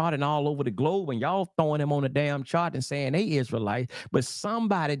damn chart and all over the globe, and y'all throwing them on the damn chart and saying they Israelite. But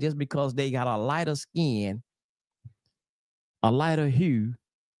somebody, just because they got a lighter skin, a lighter hue,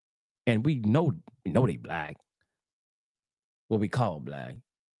 and we know they black, what we call black,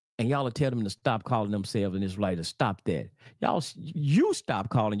 and y'all will tell them to stop calling themselves an Israelite, to stop that. You stop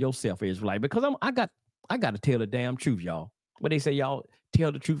calling yourself Israelite, because I got to tell the damn truth, y'all. What they say, y'all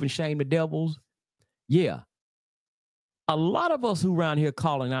tell the truth and shame the devils. Yeah. A lot of us who around here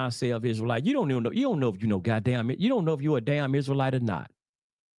calling ourselves Israelite, you don't know if you don't know if you're a damn Israelite or not.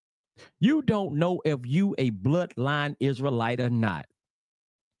 You don't know if you a bloodline Israelite or not.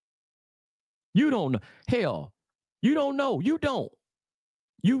 You don't know. Hell, you don't know. You don't.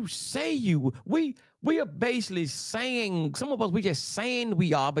 You say we are basically saying, some of us, we just saying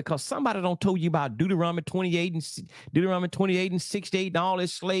we are because somebody don't told you about Deuteronomy 28 and 68 and all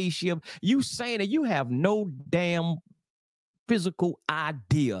this slave ship. You saying that you have no damn physical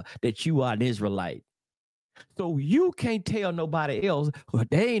idea that you are an Israelite. So you can't tell nobody else, well,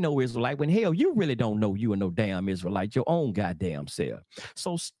 they ain't no Israelite, when hell, you really don't know you are no damn Israelite, your own goddamn self.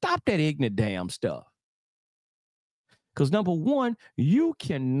 So stop that ignorant damn stuff. Because number one, you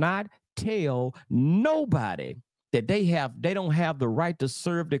cannot tell nobody that they don't have the right to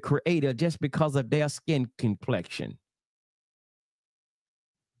serve the creator just because of their skin complexion.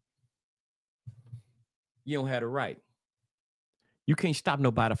 You don't have the right. You can't stop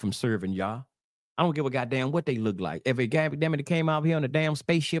nobody from serving Yah. I don't give a goddamn what they look like. If a goddamn it came out here on a damn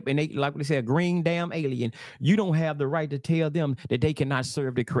spaceship and they, like they say, a green damn alien, you don't have the right to tell them that they cannot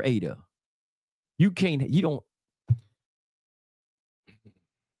serve the creator. You don't.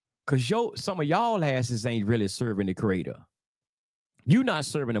 Because some of y'all asses ain't really serving the creator. You're not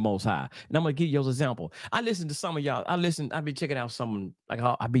serving the Most High. And I'm going to give you an example. I listen to some of y'all. I be checking out some, like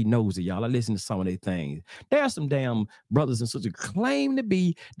I be nosy, y'all. I listen to some of their things. There are some damn brothers and sisters claim to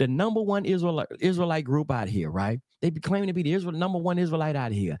be the #1 Israelite group out here, right? They be claiming to be the #1 Israelite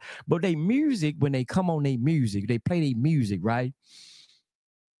out here. But they music, when they come on their music, they play their music, right?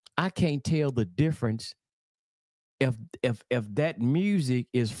 I can't tell the difference if that music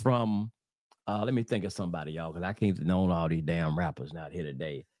is from, let me think of somebody, y'all, because I can't know all these damn rappers not here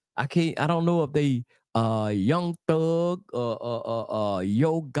today. I don't know if they Young Thug,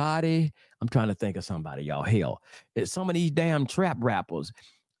 Yo Gotti. I'm trying to think of somebody, y'all. Hell, some of these damn trap rappers.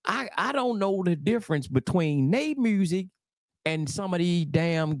 I don't know the difference between their music and some of these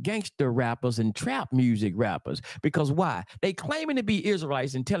damn gangster rappers and trap music rappers. Because why? They claiming to be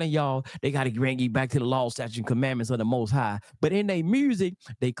Israelites and telling y'all they got to bring you back to the law, statutes, and commandments of the Most High. But in their music,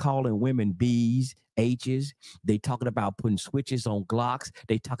 they calling women B's, H's. They talking about putting switches on Glocks.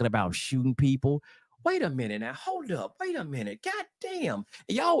 They talking about shooting people. Wait a minute now. Hold up. Wait a minute. God damn.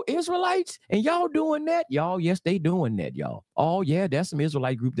 Y'all Israelites? And y'all doing that? Y'all, yes, they doing that, y'all. Oh, yeah, there's some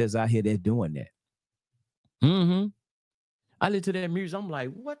Israelite group that's out here that's doing that. Mm-hmm. I listen to that music. I'm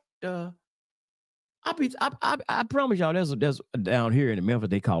like, what the? I promise y'all, there's down here in Memphis,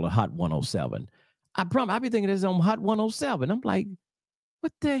 they call it Hot 107. I promise, I be thinking it's on Hot 107. I'm like,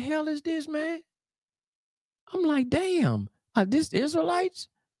 what the hell is this, man? I'm like, damn, are this Israelites?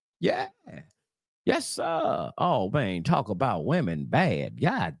 Yeah. Yes, sir. Oh, man, talk about women bad.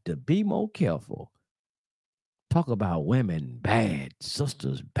 Got to be more careful. Talk about women bad,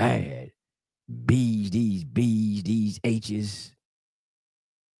 sisters bad. B's, these H's.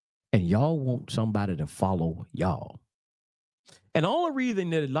 And y'all want somebody to follow y'all. And the only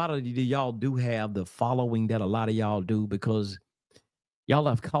reason that a lot of y'all do have the following that a lot of y'all do, because y'all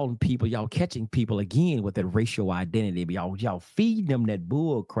have calling people, y'all catching people again with that racial identity. Y'all feed them that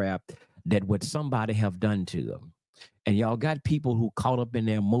bull crap that what somebody have done to them. And y'all got people who caught up in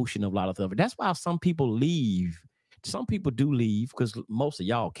their emotion of a lot of stuff. That's why some people leave. Some people do leave because most of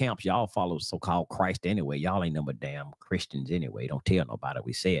y'all camps, y'all follow so-called Christ anyway. Y'all ain't number damn Christians anyway. Don't tell nobody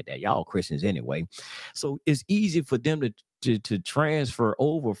we said that. Y'all Christians anyway. So it's easy for them to transfer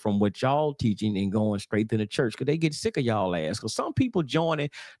over from what y'all teaching and going straight to the church because they get sick of y'all ass. Because some people joining,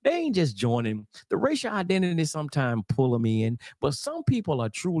 they ain't just joining. The racial identity sometimes pull them in, but some people are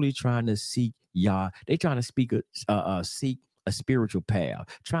truly trying to seek Yah. They trying to seek a spiritual path,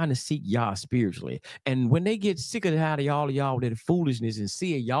 trying to seek y'all spiritually. And when they get sick of how y'all that foolishness and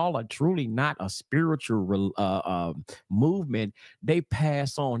see y'all are truly not a spiritual movement, they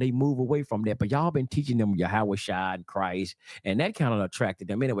pass on, they move away from that. But y'all been teaching them Yahweh Shai and Christ, and that kind of attracted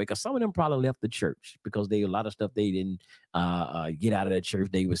them anyway. Because some of them probably left the church because they a lot of stuff they didn't get out of that church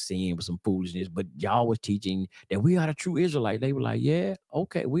they were seeing with some foolishness. But y'all was teaching that we are the true Israelite. They were like, yeah,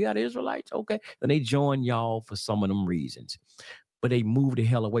 okay, we are the Israelites, okay. And they joined y'all for some of them reasons, but they moved the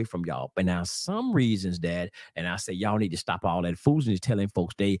hell away from y'all. But now some reasons that, and I say y'all need to stop all that foolishness telling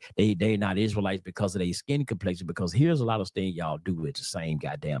folks they're not Israelites because of their skin complexion, because here's a lot of things y'all do at the same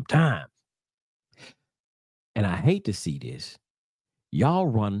goddamn time. And I hate to see this. Y'all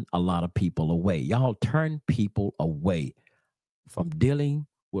run a lot of people away. Y'all turn people away from dealing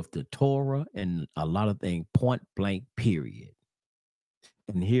with the Torah and a lot of things, point blank, period.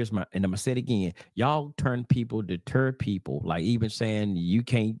 And I'm gonna say it again. Y'all deter people, like even saying you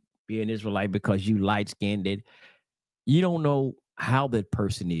can't be an Israelite because you light skinned. You don't know how that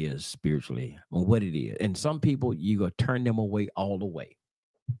person is spiritually or what it is. And some people, you gonna turn them away all the way.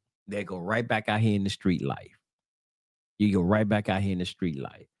 They go right back out here in the street life. You go right back out here in the street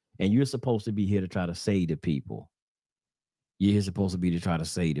life. And you're supposed to be here to try to save the people. You're supposed to be to try to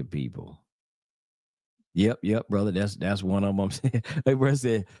save the people. Yep, brother. That's one of them. I'm saying. Like brother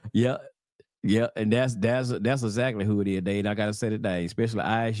said, yep. Yeah, and that's exactly who it is, Dave. I gotta say the name, especially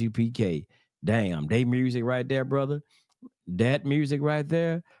ISUPK. Damn, they music right there, brother. That music right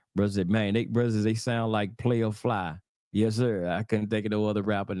there, brother said, man, they sound like Play or Fly. Yes, sir. I couldn't think of no other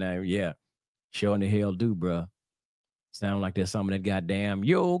rapper name. Yeah, sure in the hell do, bro. Sound like there's some of that goddamn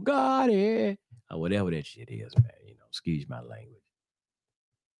Yo Gotti or whatever that shit is, man. Excuse my language.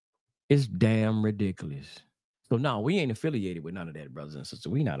 It's damn ridiculous. So no, we ain't affiliated with none of that, brothers and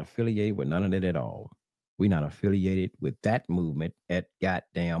sisters. We not affiliated with none of that at all. We not affiliated with that movement at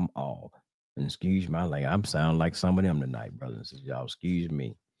goddamn all. And excuse my language. I'm sounding like some of them tonight, brothers and sisters. Y'all excuse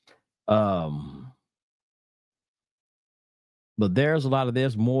me. But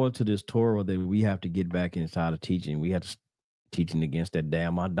there's more to this Torah that we have to get back inside of teaching. We have to teaching against that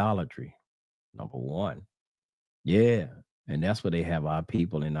damn idolatry. Number one. Yeah. And that's where they have our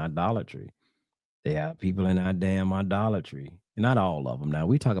people in idolatry. They have people in our damn idolatry. Not all of them. Now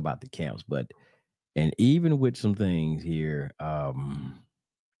we talk about the camps, and even with some things here,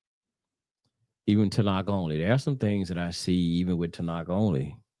 even Tanakh only, there are some things that I see even with Tanakh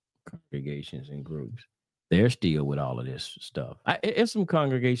only congregations and groups. They're still with all of this stuff. It's some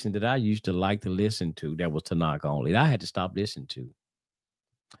congregations that I used to like to listen to that was Tanakh only. I had to stop listening to.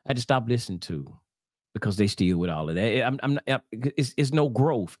 Because they still with all of that. It's no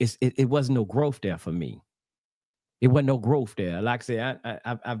growth. It wasn't no growth there for me. It wasn't no growth there. Like I said,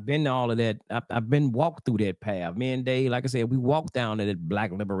 I've been to all of that. I've been walked through that path. Me and Dave, like I said, we walked down that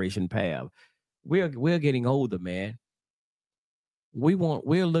Black liberation path. We're getting older, man.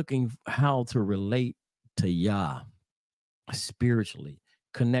 We're looking how to relate to Yah spiritually,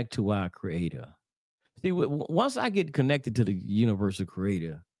 connect to our Creator. See, once I get connected to the universal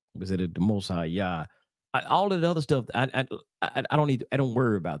Creator, because the Most High Yah, all of the other stuff, I don't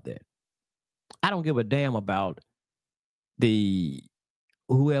worry about that. I don't give a damn about the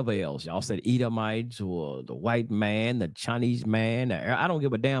whoever else. Y'all said Edomites or the white man, the Chinese man. I don't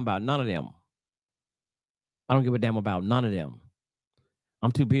give a damn about none of them. I don't give a damn about none of them.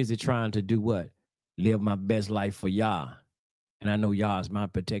 I'm too busy trying to do what? Live my best life for Yah. And I know Yah is my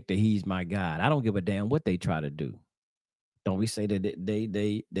protector. He's my God. I don't give a damn what they try to do. Don't we say that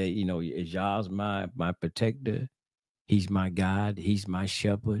they is Yah's my protector? He's my God. He's my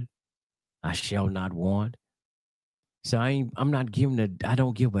shepherd. I shall not want. So I don't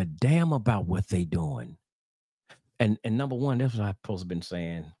give a damn about what they doing. And number one, that's what I've supposed to been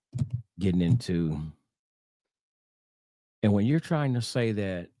saying, getting into. And when you're trying to say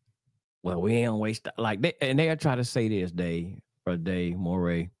that, well, we ain't waste they'll try to say this day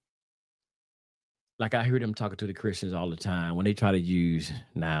Moray. Like I hear them talking to the Christians all the time when they try to use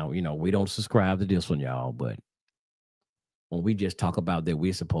now, we don't subscribe to this one, y'all, but when we just talk about that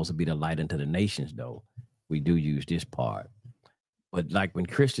we're supposed to be the light unto the nations, though, we do use this part. But like when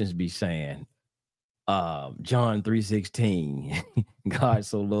Christians be saying, John 3:16, God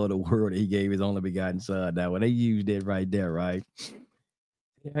so loved the world that he gave his only begotten son. Now, when they use that right there, right?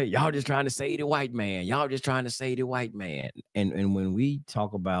 Hey, y'all just trying to say the white man. Y'all just trying to say the white man. And when we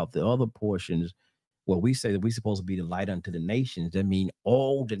talk about the other portions, well, we say that we're supposed to be the light unto the nations. That means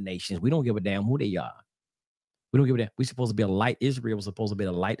all the nations. We don't give a damn who they are. We don't give a damn. We're supposed to be a light. Israel was supposed to be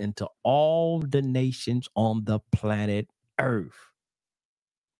a light unto all the nations on the planet Earth.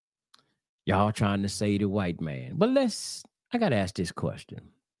 Y'all trying to say the white man. But let's I got to ask this question.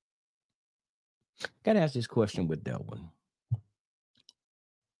 Got to ask this question with that one.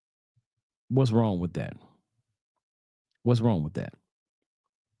 What's wrong with that? What's wrong with that?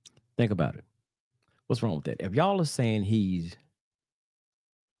 Think about it. What's wrong with that? If y'all are saying he's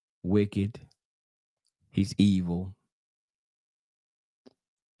wicked, he's evil,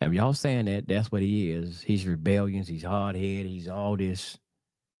 if y'all saying that that's what he is, he's rebellious, he's hard-headed, he's all this,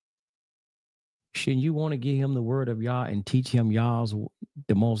 shouldn't you want to give him the word of Yah and teach him Yah's,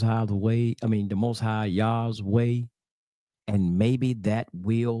 the Most High the way? I mean, the Most High Yah's way, and maybe that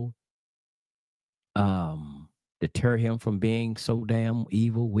will deter him from being so damn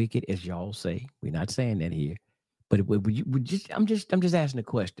evil, wicked as y'all say. We're not saying that here, but I'm just asking a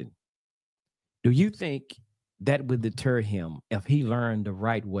question. Do you think that would deter him if he learned the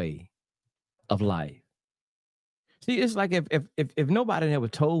right way of life? See, it's like if nobody ever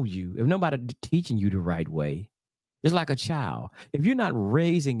told you, if nobody teaching you the right way, it's like a child. If you're not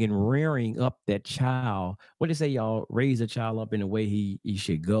raising and rearing up that child, what they say, y'all raise a child up in the way he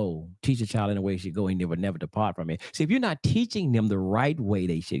should go, teach a child in the way he should go, he never depart from it. See, if you're not teaching them the right way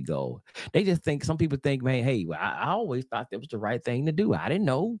they should go, they just think, some people think, man, hey, well, I always thought that was the right thing to do. I didn't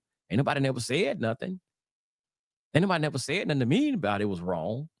know. Ain't nobody never said nothing. Ain't nobody never said nothing to me about it was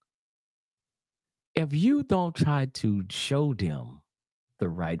wrong. If you don't try to show them the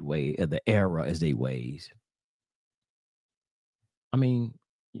right way or the error as they ways, I mean,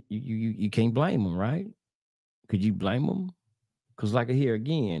 you can't blame them, right? Could you blame them? Because like here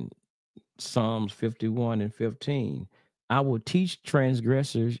again, Psalms 51 and 15, I will teach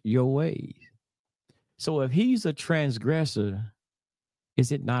transgressors your ways. So if he's a transgressor,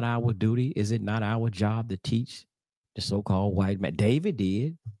 is it not our duty? Is it not our job to teach the so-called white man? David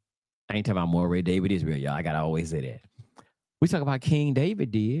did. I ain't talking about Moray. David Israel, y'all. I got to always say that. We talk about King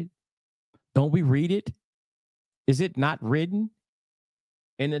David did. Don't we read it? Is it not written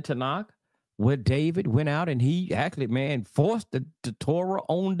in the Tanakh where David went out and he actually, man, forced the Torah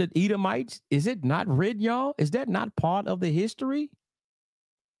on the Edomites? Is it not written, y'all? Is that not part of the history?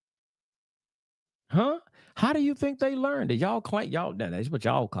 Huh? How do you think they learned it? Y'all claim, y'all, that's what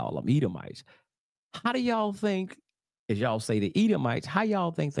y'all call them, Edomites. How do y'all think, as y'all say the Edomites, how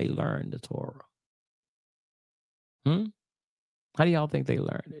y'all think they learned the Torah? How do y'all think they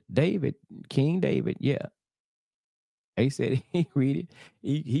learned it? David, King David, yeah. He said he read it.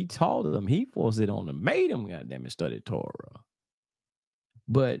 He taught them. He forced it on them. Made them, goddamn it, study Torah.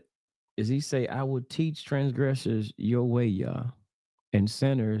 But as he say, I will teach transgressors your way, Yah, and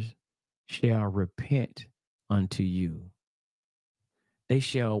sinners shall repent unto you. They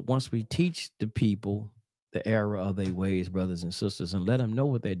shall, once we teach the people the error of their ways, brothers and sisters, and let them know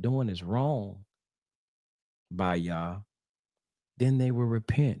what they're doing is wrong by Yah, then they will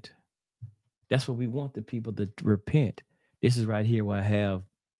repent. That's what we want the people to repent. This is right here where I have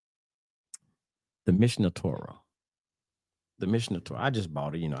the Mishnah Torah. The Mishnah Torah. I just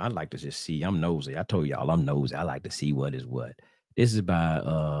bought it. You know, I like to just see. I'm nosy. I told y'all I'm nosy. I like to see what is what. This is by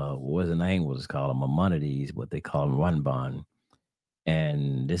what's the name? What it's called? Maimonides, what they call Ramban.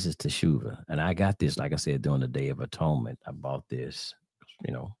 And this is Teshuvah. And I got this, like I said, during the Day of Atonement. I bought this,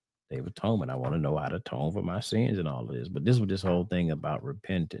 you know, Day of Atonement. I want to know how to atone for my sins and all of this. But this was this whole thing about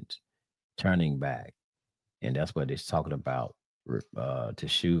repentance, turning back. And that's what it's talking about,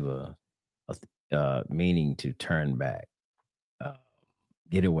 Teshuvah, meaning to turn back,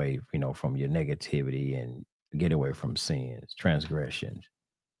 get away, you know, from your negativity and get away from sins, transgressions.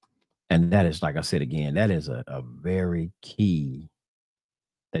 And that is, like I said again, that is a very key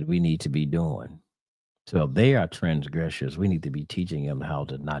that we need to be doing. So if they are transgressors, we need to be teaching them how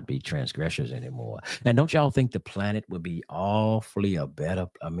to not be transgressors anymore. And don't y'all think the planet would be awfully a better,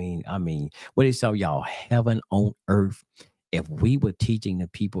 I mean, what is so y'all, heaven on earth, if we were teaching the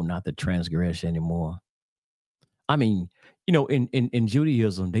people not to transgress anymore? I mean, you know, in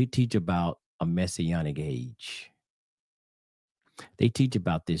Judaism, they teach about a messianic age. They teach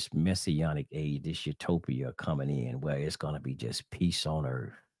about this messianic age, this utopia coming in where it's going to be just peace on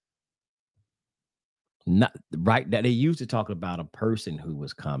earth. Not right, that they used to talk about a person who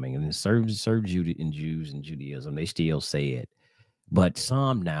was coming, and certain Jews and Judaism, they still say it. But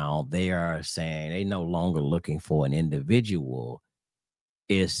some now, they are saying they no longer looking for an individual.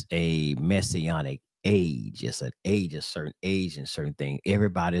 It's a messianic age. It's an age, a certain age and certain thing.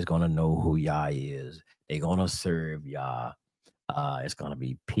 Everybody's going to know who Yah is. They're going to serve Yah. It's going to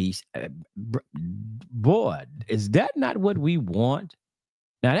be peace. Boy, is that not what we want?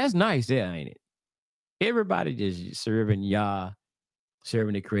 Now, that's nice there, ain't it? Everybody just serving Yah,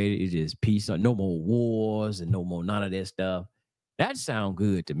 serving the Creator. Is just peace. No more wars and no more none of that stuff. That sound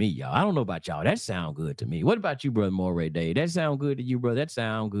good to me, y'all. I don't know about y'all. That sound good to me. What about you, brother Moray Day? That sound good to you, bro? That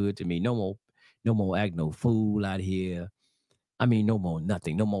sound good to me. No more act no fool out here. I mean, no more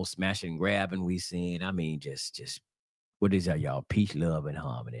nothing. No more smashing, grabbing we seen. I mean, just what is that, y'all? Peace, love, and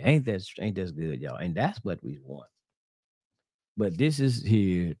harmony. Ain't that good, y'all? And that's what we want. But this is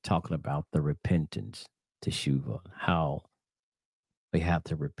here talking about the repentance, teshuva, how we have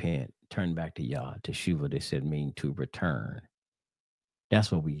to repent, turn back to Yah. Teshuva, they said, mean to return. That's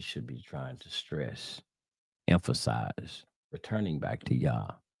what we should be trying to stress, emphasize, returning back to Yah.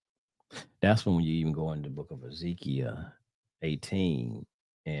 That's when you even go in the book of Ezekiel 18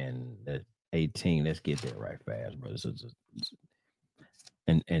 and the 18. Let's get there right fast, brothers.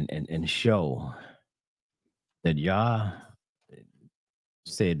 And show that Yah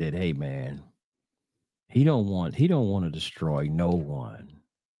said that, hey man, he don't want to destroy no one.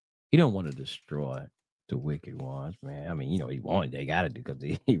 He don't want to destroy the wicked ones, man. I mean, they gotta do because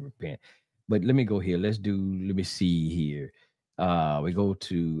he repent. But let me go here. Let me see here. We go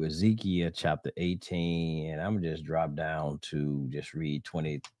to Ezekiel chapter 18, and I'm just drop down to just read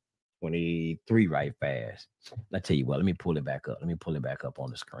 23 right fast. I tell you what, let me pull it back up. Let me pull it back up on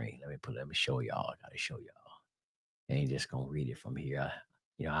the screen. Let me show y'all. I gotta show y'all. I ain't just gonna read it from here.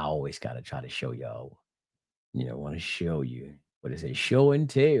 I always gotta try to show y'all. Want to show you. What is it? Show and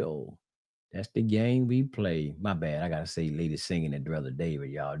tell. That's the game we play. My bad. I gotta say, lady singing and brother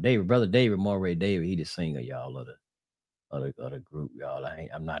David, y'all. Brother David, Moray David, he the singer, y'all, of the group, y'all.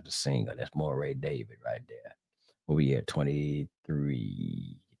 I'm not the singer. That's Moray David right there. Where we at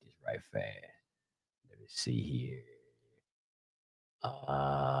 23. Get this right fast. Let me see here.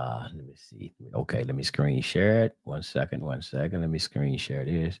 Let me see. Okay, let me screen share it. One second. Let me screen share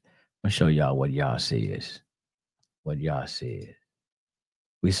this. I'm gonna show y'all what y'all says. What y'all says.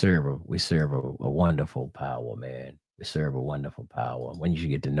 We serve a wonderful power, man. We serve a wonderful power. When you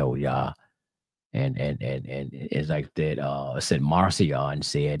get to know Yah, and it's like that. Said Marcion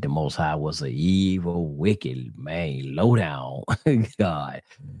said the Most High was an evil, wicked man, low down God.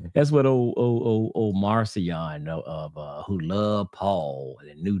 That's what old Marcion of who loved Paul in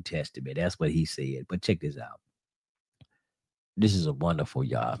the New Testament. That's what he said. But check this out. This is a wonderful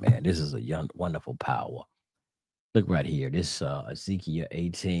Yah, man. This is a wonderful power. Look right here. This Ezekiel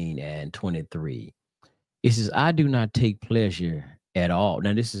 18 and 23. It says, I do not take pleasure at all.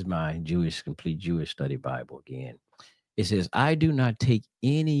 Now, this is my complete Jewish study Bible again. It says, I do not take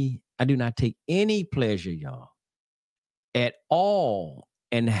any pleasure, y'all, at all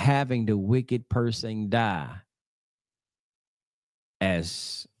in having the wicked person die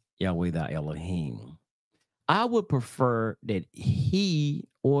as Yahweh thy Elohim. I would prefer that he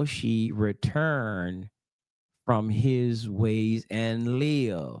or she return from his ways and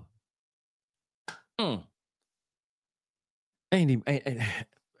live. Ain't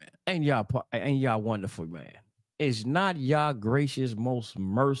y'all wonderful, man? Is not Yah gracious, most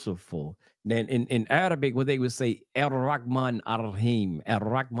merciful? Then in Arabic, what they would say, Ar-Rahman Ar-Rahim,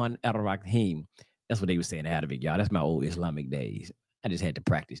 Ar-Rahman Ar-Rahim. That's what they would say in Arabic, y'all. That's my old Islamic days. I just had to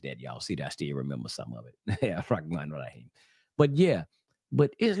practice that, y'all. See that I still remember some of it. Ar-Rahman Ar-Rahim. But yeah,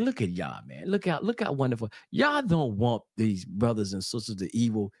 look at Yah, man. Look how wonderful. Y'all don't want these brothers and sisters, the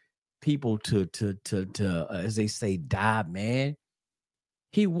evil people to as they say, die, man.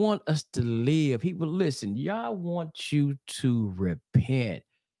 He want us to live. He will listen. Y'all want you to repent.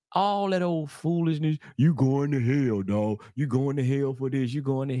 All that old foolishness. You going to hell, dog. You going to hell for this. You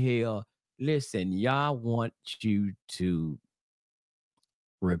going to hell. Listen, y'all want you to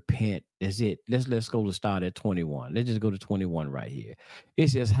repent. That's it. Let's go to start at 21. Let's just go to 21 right here. It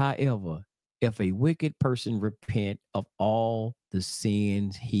says, however, if a wicked person repent of all the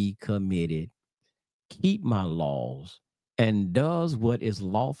sins he committed, keep my laws, and does what is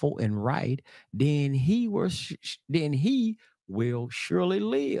lawful and right, then he will surely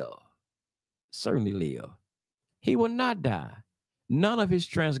live. Certainly live. He will not die. None of his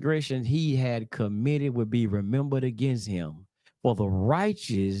transgressions he had committed will be remembered against him. For the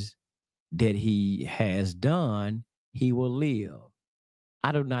righteous that he has done, he will live.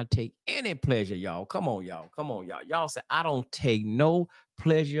 I do not take any pleasure, y'all. Come on, y'all. Y'all say, I don't take no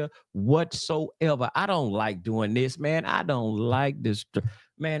pleasure whatsoever. I don't like doing this, man. I don't like this.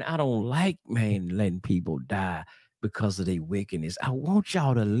 Man, I don't like, letting people die because of their wickedness. I want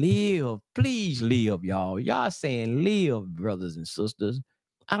y'all to live. Please live, y'all. Y'all saying live, brothers and sisters.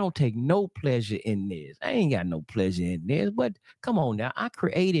 I don't take no pleasure in this. I ain't got no pleasure in this. But come on now. I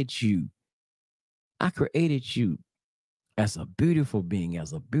created you. As a beautiful being,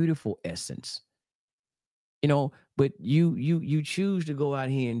 as a beautiful essence, but you choose to go out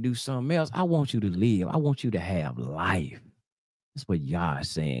here and do something else. I want you to live. I want you to have life. That's what Yah is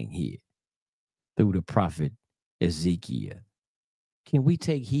saying here through the prophet Ezekiel. Can we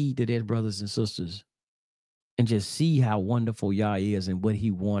take heed to that, brothers and sisters, and just see how wonderful Yah is and what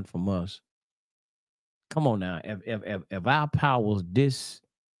he wants from us? Come on now. If our power was this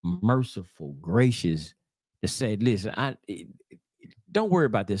merciful, gracious, to say, listen, don't worry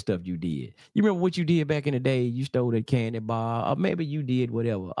about this stuff you did. You remember what you did back in the day? You stole that candy bar, or maybe you did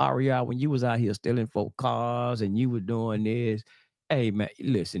whatever. Aria, when you was out here stealing folk cars and you were doing this. Hey man,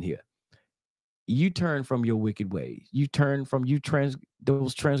 listen here. You turn from your wicked ways. You turn from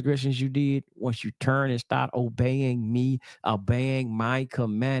those transgressions you did. Once you turn and start obeying me, obeying my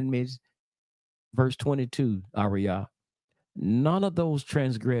commandments. Verse 22, Aria. None of those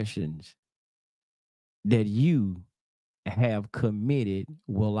transgressions that you have committed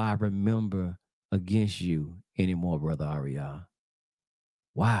will I remember against you anymore, brother Aria.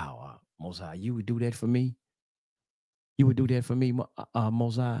 Wow, Mosiah, you would do that for me? You would do that for me,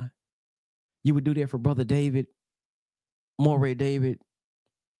 Mosiah? You would do that for brother David, Moray David,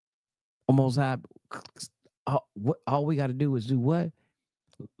 or Mosiah? All we got to do is do what?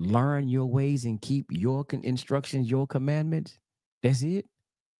 Learn your ways and keep your instructions, your commandments. That's it.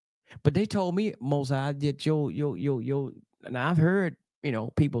 But they told me, Mosiah, that your and I've heard,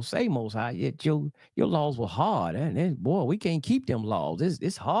 people say, Mosiah, that your laws were hard. And boy, we can't keep them laws.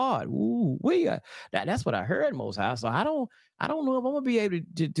 It's hard. Ooh, that's what I heard, Mosiah. So I don't know if I'm gonna be able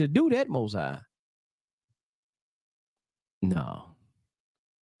to do that, Mosiah. No,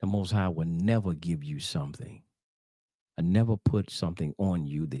 the Most High will never give you something. I never put something on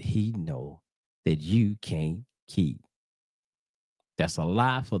you that he know that you can't keep. That's a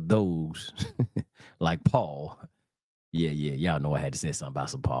lie for those like Paul. Yeah, y'all know I had to say something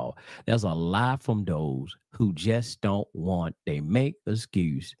about some Paul. There's a lie from those who just don't want, they make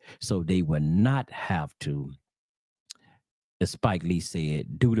excuse so they will not have to, as Spike Lee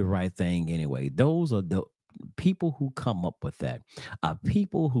said, do the right thing anyway. Those are the people who come up with that, are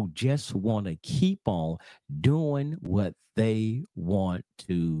people who just want to keep on doing what they want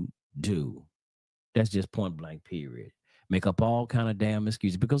to do. That's just point blank, period. Make up all kind of damn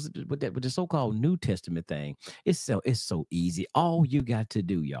excuses because with the so-called New Testament thing, it's so easy. All you got to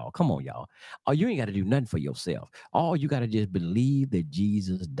do, y'all, come on, y'all. You ain't got to do nothing for yourself. All you got to just believe that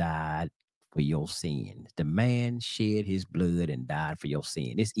Jesus died for your sins. The man shed his blood and died for your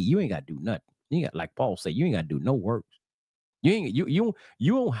sin. You ain't got to do nothing. You ain't got, like Paul said, you ain't got to do no works. You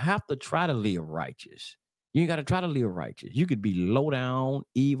don't have to try to live righteous. You ain't got to try to live righteous. You could be low down,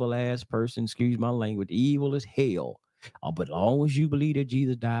 evil ass person, excuse my language, evil as hell. But as long as you believe that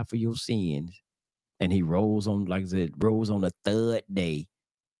Jesus died for your sins and he rose on, like I said, rose on the third day,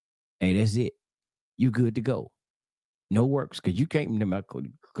 and that's it. You good to go. No works, because you can't,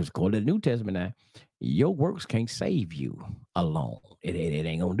 because according to the New Testament now, your works can't save you alone. It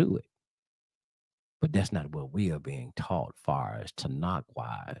ain't gonna do it. But that's not what we are being taught far as Tanakh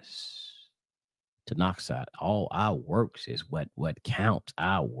wise. Tanakh side, all our works is what counts.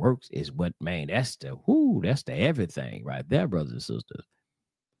 Our works is what, man, that's the everything right there, brothers and sisters.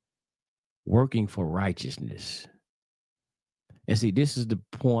 Working for righteousness. And see, this is the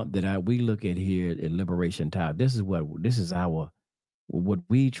point that we look at here in Liberation Time. This is what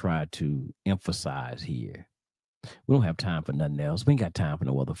we try to emphasize here. We don't have time for nothing else. We ain't got time for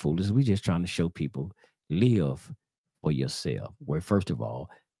no other foolishness. We just trying to show people, live for yourself. Where first of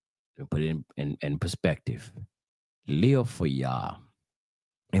all, put it in perspective. Live for Yah.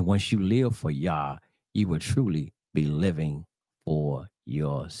 And once you live for Yah, you will truly be living for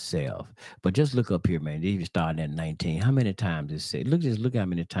yourself. But just look up here, man. They even starting at 19. How many times it said? Look how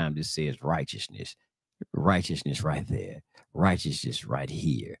many times it says righteousness. Righteousness right there. Righteousness right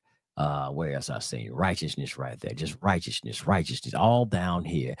here. Where else I saying righteousness right there? Just righteousness, all down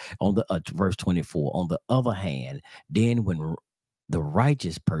here on the verse 24. On the other hand, then when the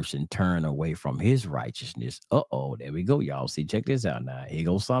righteous person turn away from his righteousness. There we go, y'all. See, check this out now. Here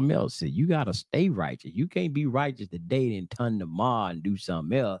goes something else. See, you gotta stay righteous. You can't be righteous today and turn tomorrow and do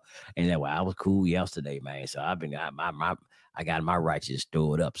something else. And then, well, I was cool yesterday, man. So I got my righteous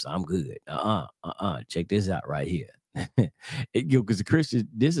stored up, so I'm good. Check this out right here. Because the Christian,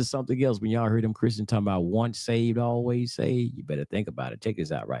 this is something else. When y'all heard them Christians talking about once saved, always saved, you better think about it. Check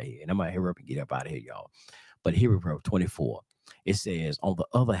this out right here. And I'm gonna hurry up and get up out of here, y'all. But here we go, 24. It says, on the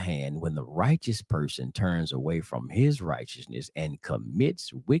other hand, when the righteous person turns away from his righteousness and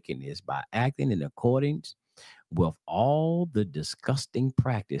commits wickedness by acting in accordance with all the disgusting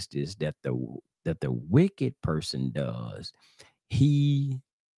practices that the wicked person does, he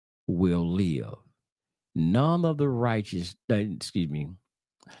will live. None of the righteous, excuse me,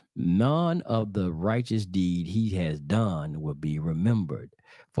 None of the righteous deed he has done will be remembered.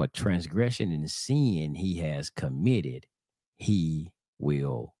 For transgression and sin he has committed, he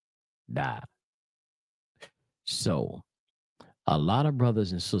will die. So a lot of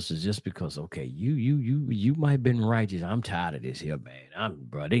brothers and sisters, just because, okay, you might have been righteous. I'm tired of this here,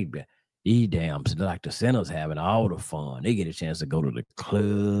 man. These damn, like the sinners having all the fun. They get a chance to go to the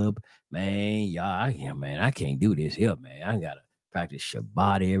club, man. Man, I can't do this here, man. I gotta practice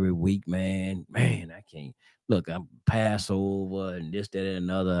Shabbat every week, man. Man, I can't. Look, I'm Passover and this, that, and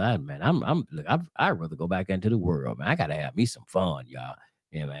another. I'd rather go back into the world, man. I gotta have me some fun, y'all.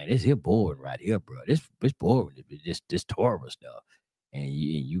 Yeah, man, this here boring right here, bro. This boring. This Torah stuff, and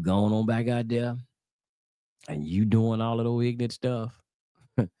you going on back out there, and you doing all of those ignorant stuff.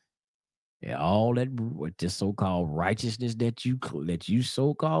 Yeah, all that what this so called righteousness that you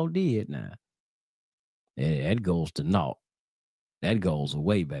so called did now, that goes to naught. That goes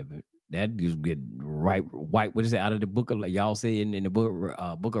away, baby. That just get right white. What is it out of the book of, like y'all say in the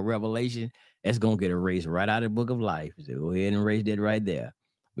book of Revelation? That's gonna get erased right out of the book of life. So go ahead and erase that right there.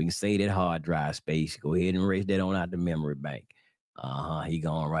 We can say that hard drive space. Go ahead and erase that on out the memory bank. He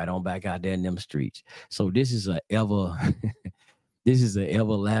going right on back out there in them streets. So this is this is an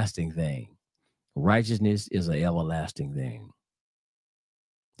everlasting thing. Righteousness is an everlasting thing.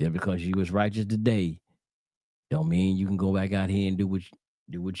 Just because you was righteous today, don't mean you can go back out here and do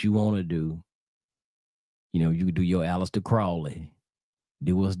what you want to do. You know, you can do your Aleister Crowley,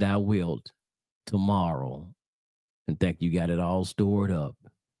 do as thou wilt tomorrow, and think you got it all stored up.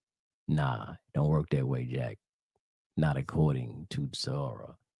 Nah, don't work that way, Jack. Not according to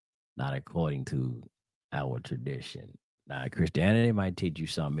Torah, not according to our tradition. Now, Christianity might teach you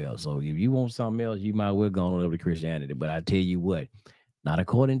something else. So if you want something else, you might well go on over to Christianity. But I tell you what, not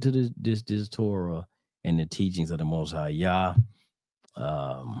according to this Torah and the teachings of the Most High Yah.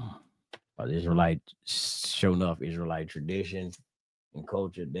 The Israelite, show enough Israelite tradition and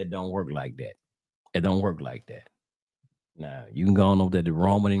culture, that don't work like that. It don't work like that. Now, you can go on over to the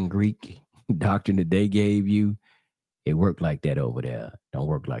Roman and Greek doctrine that they gave you. It worked like that over there. Don't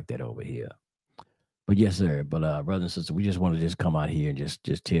work like that over here. But yes, sir. But brothers and sisters, we just want to just come out here and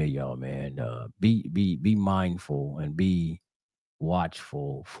just tell y'all, man, be mindful and be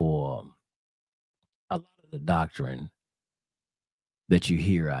watchful for a lot of the doctrine that you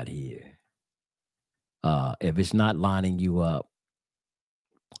hear out here. If it's not lining you up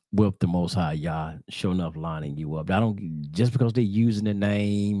with the Most High Yah, sure enough lining you up. I don't, just because they're using the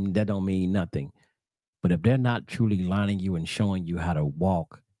name, that don't mean nothing. But if they're not truly lining you and showing you how to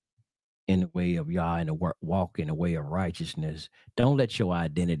walk in the way of Yah and walk in the way of righteousness, don't let your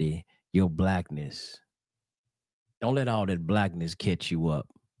identity, your blackness, don't let all that blackness catch you up.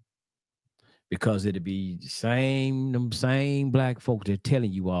 Because it'll be them same black folks that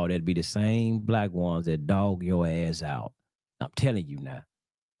telling you all that be the same black ones that dog your ass out. I'm telling you now.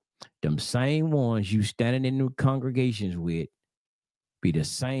 Them same ones you standing in the congregations with be the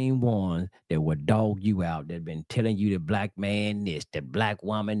same ones that would dog you out, that been telling you the black man this, the black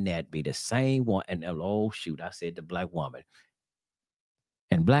woman that, be the same one. And oh shoot, I said the black woman.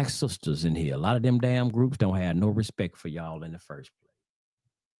 And black sisters in here, a lot of them damn groups don't have no respect for y'all in the first place.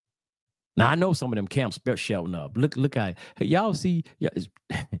 Now I know some of them camps shouting up. Look at y'all see,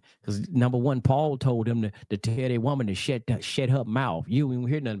 because number one, Paul told them to tell their woman to shut her mouth. You ain't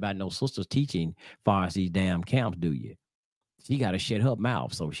hear nothing about no sisters teaching far as these damn camps, do you? She got to shut her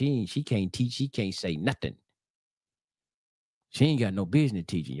mouth, so she can't teach. She can't say nothing. She ain't got no business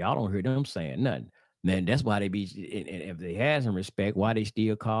teaching. Y'all don't hear them saying nothing. Man, that's why they be. And if they have some respect, why they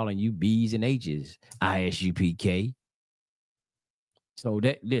still calling you B's and H's, ISUPK? So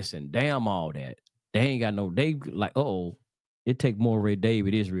that, listen, damn all that. They ain't got no, they like, it take Moray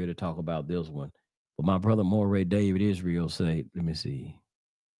David Israel to talk about this one. But my brother Moray David Israel say, let me see.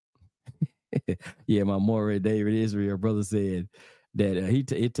 Yeah, my Moray David Israel brother said that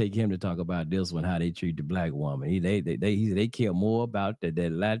it take him to talk about this one, how they treat the black woman. They care more about that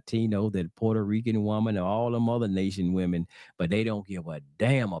Latino, that Puerto Rican woman, and all them other nation women, but they don't give a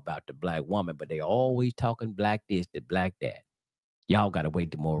damn about the black woman. But they always talking black this, the black that. Y'all got to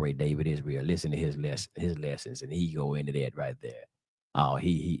wait to Moray David Israel. Listen to his lessons, and he go into that right there. Oh,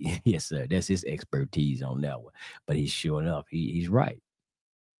 he yes, sir. That's his expertise on that one. But he's sure enough, he's right.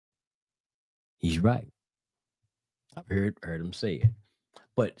 He's right. I've heard him say it.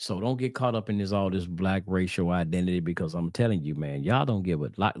 But so don't get caught up in all this black racial identity, because I'm telling you, man, y'all don't give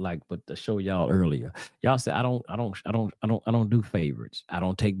it like but to show y'all earlier. Y'all said I don't do favorites. I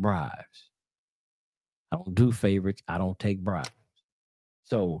don't take bribes. I don't do favorites. I don't take bribes.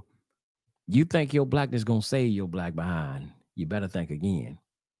 So you think your blackness gonna save your black behind? You better think again.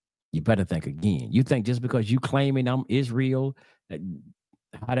 You better think again. You think just because you claiming I'm Israel,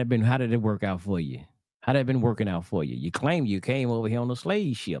 how did it work out for you? How that been working out for you? You claim you came over here on the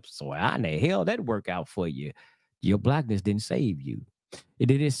slave ships. So how in the hell that work out for you? Your blackness didn't save you.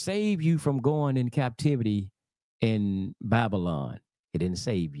 Did it save you from going in captivity in Babylon? It didn't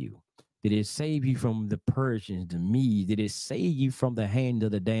save you. Did it save you from the Persians, the Medes? Did it save you from the hand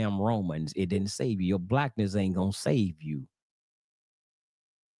of the damn Romans? It didn't save you. Your blackness ain't gonna save you.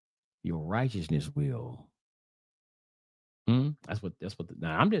 Your righteousness will. That's what.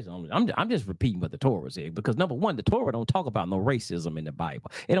 Now I'm just repeating what the Torah said, because number one, the Torah don't talk about no racism in the Bible.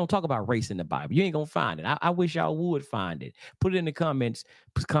 It don't talk about race in the Bible. You ain't gonna find it. I wish y'all would find it. Put it in the comment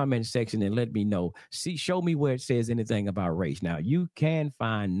section and let me know. Show me where it says anything about race. Now you can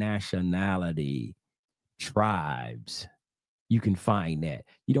find nationality, tribes. You can find that.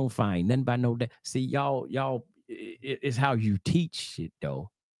 You don't find nothing by no. See, y'all, it's how you teach it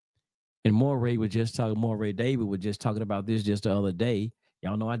though. And Moray David was just talking about this just the other day.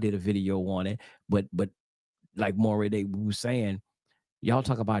 Y'all know I did a video on it, but like Moray David was saying, y'all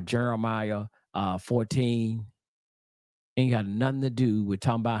talk about Jeremiah 14 ain't got nothing to do with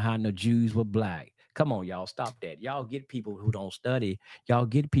talking about how the Jews were black. Come on, y'all, stop that. Y'all get people who don't study. Y'all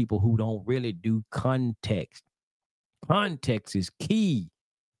get people who don't really do context. Context is key.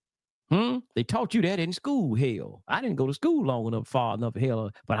 They taught you that in school. Hell, I didn't go to school long enough, far enough, hell,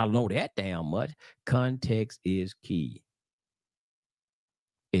 but I know that damn much. Context is key.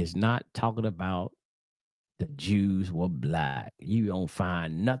 It's not talking about the Jews were black. You don't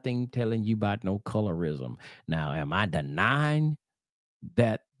find nothing telling you about no colorism. Now, am I denying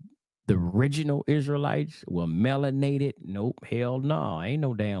that the original Israelites were melanated? Nope. Hell no. I ain't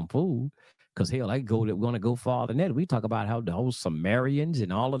no damn fool. Because hell, we're gonna go farther than that. We talk about how the whole Sumerians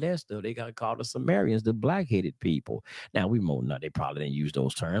and all of that stuff, they got called the Sumerians, the black-headed people. Now they probably didn't use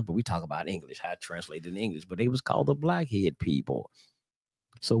those terms, but we talk about English, how it translated in English, but they was called the black-headed people.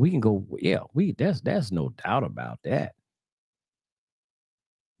 So we can go, that's no doubt about that.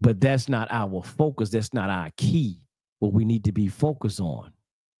 But that's not our focus, that's not our key, what we need to be focused on.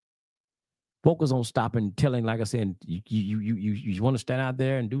 Focus on stopping telling, like I said, you want to stand out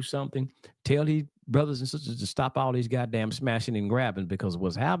there and do something, tell these brothers and sisters to stop all these goddamn smashing and grabbing, because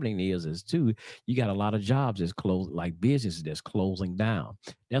what's happening is too, you got a lot of jobs that's closed, like businesses that's closing down.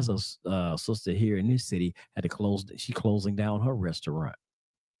 There's a sister here in this city had to close, she's closing down her restaurant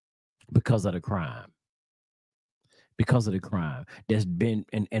because of the crime. Because of the crime that's been,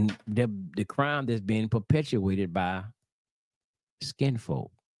 and the crime that's been perpetuated by skin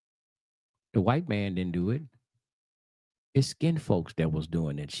folk. The white man didn't do it. It's skin folks that was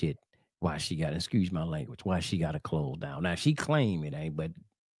doing that shit. Why she got, excuse my language, why she got to close down. Now, she claimed it ain't, but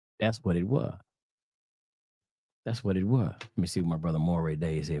that's what it was. That's what it was. Let me see what my brother Moray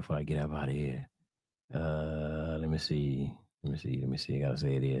Day is here before I get up out of here. Let me see. I gotta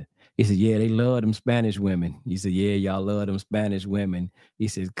say it here. He said, yeah, they love them Spanish women. He said, yeah, y'all love them Spanish women. He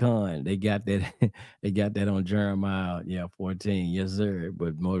says, Con, they got that, they got that on Jeremiah, 14. Yes, sir.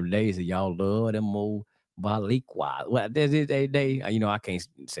 But more days, y'all love them more Balikwa. Well, they, I can't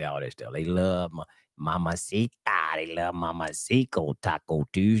say all that stuff. They love Mamacita. They love Mamacita Taco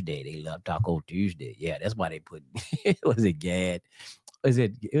Tuesday. They love Taco Tuesday. Yeah, that's why they put, was it Gad?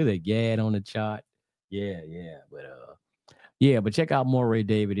 It was a Gad on the chart. Yeah, but check out Moray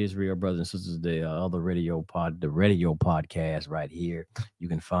David Israel, brothers and sisters, the other radio podcast right here. You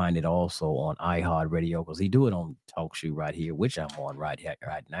can find it also on YAH Radio, because he do it on Talk Show right here, which I'm on right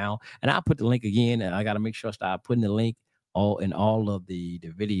now. And I'll put the link again, and I got to make sure I start putting the link in all of the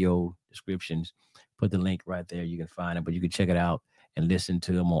video descriptions. Put the link right there. You can find it, but you can check it out and listen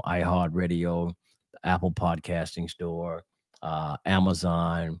to them on YAH Radio, the Apple Podcasting Store,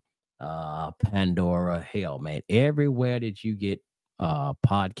 Amazon, Pandora, hell, man, everywhere that you get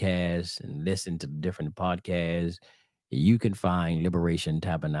podcasts and listen to different podcasts, you can find Liberation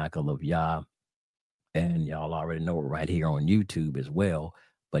Tabernacle of Yah, and y'all already know it right here on YouTube as well.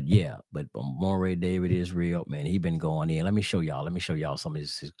 But Moray David Israel, man, he been going in. Let me show y'all some of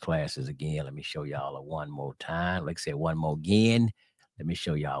his classes again. Let me show y'all one more time. Like I said, one more again. Let me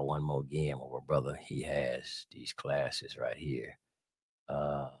show y'all one more again. My brother, he has these classes right here.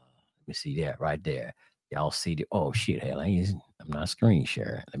 Let me see that right there. Y'all see the, oh shit, hell, I'm not screen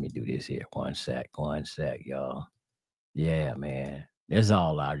sharing. Let me do this here. One sec, y'all. Yeah, man. That's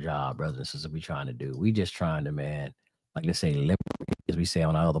all our job, brothers and sisters, we trying to do. We just trying to, man, like let's say, as we say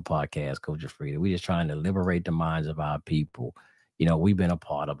on our other podcast, Coach Frida, we just trying to liberate the minds of our people. We've been a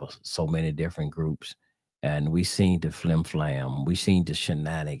part of so many different groups, and we seen the flim flam. We seen the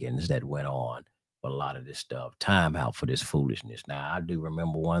shenanigans that went on. with a lot of this stuff. Time out for this foolishness. Now, I do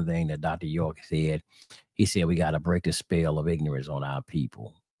remember one thing that Dr. York said. He said we got to break the spell of ignorance on our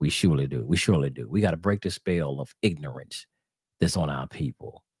people. We surely do. We surely do. We got to break the spell of ignorance that's on our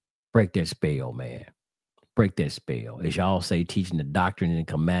people. Break that spell, man. Break that spell. As y'all say, teaching the doctrine and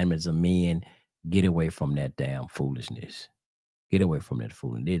commandments of men, get away from that damn foolishness. Get away from that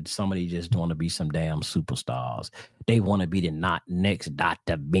foolishness. Somebody just want to be some damn superstars. They want to be the not next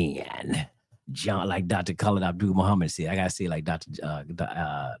Dr. Ben. John, like Dr. Khalid Abdul Muhammad said. I gotta say, like Dr.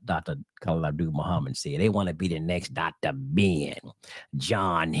 Dr. Khalid Abdul Muhammad said, they want to be the next Dr. Ben,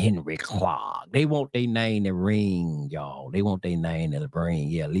 John Henry Clark. They want their name to ring, y'all. They want their name to ring.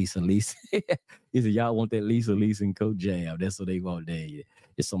 Yeah, Lisa. He said, y'all want that Lisa and Coach Jam. That's what they want there.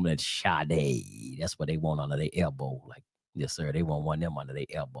 It's some of that Sade. That's what they want under their elbow. Like, yes, sir. They want one of them under their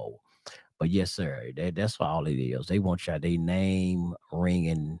elbow. But yes, sir. That's all it is. They want y'all their name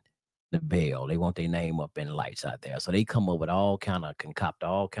ringing the bell. They want their name up in lights out there. So they come up with concoct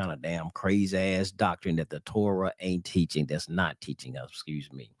all kind of damn crazy ass doctrine that the Torah ain't teaching, that's not teaching us,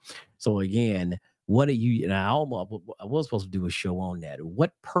 excuse me. So again, what are you, and I was supposed to do a show on that.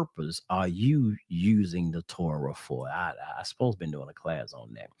 What purpose are you using the Torah for? I suppose been doing a class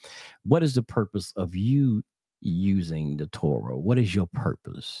on that. What is the purpose of you using the Torah? What is your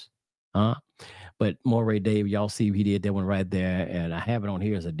purpose? Huh? But Moray Dave, y'all see he did that one right there, and I have it on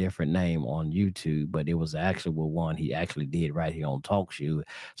here as a different name on YouTube, but it was actual one he actually did right here on Talk Show.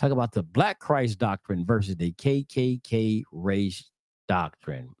 Talk about the Black Christ doctrine versus the KKK race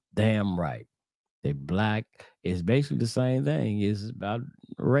doctrine. Damn right. The black is basically the same thing. It's about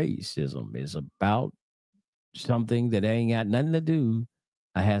racism. It's about something that ain't got nothing to do,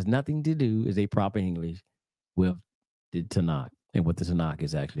 has nothing to do, is a proper English, with the Tanakh and what the Tanakh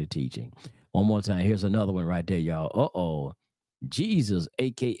is actually teaching. One more time. Here's another one right there, y'all. Jesus,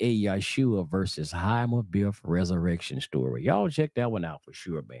 a.k.a. Yeshua versus Heimer resurrection story. Y'all check that one out for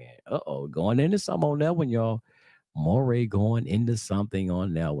sure, man. Going into some on that one, y'all. Moray going into something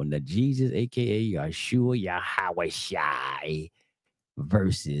on that one. The Jesus, a.k.a. Yeshua, Yahweh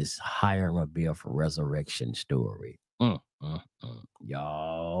versus Hiram resurrection story.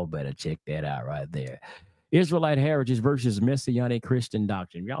 Y'all better check that out right there. Israelite heritage versus Messianic Christian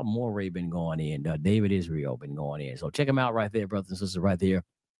doctrine. Y'all Moray been going in. David Israel been going in. So check them out right there, brothers and sisters, right there.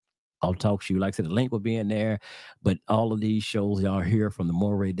 I'll talk to you. Like I said, the link will be in there. But all of these shows y'all hear from the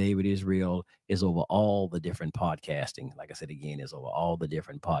Moray David Israel is over all the different podcasting. Like I said again, is over all the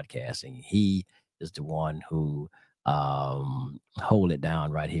different podcasting. He is the one who hold it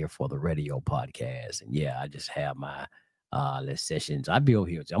down right here for the radio podcast. And yeah, I just have my sessions. I be over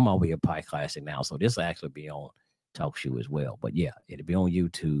here. I'm over here podcasting now. So this will actually be on Talk Show as well. But yeah, it'll be on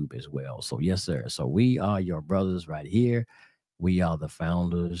YouTube as well. So yes, sir. So we are your brothers right here. We are the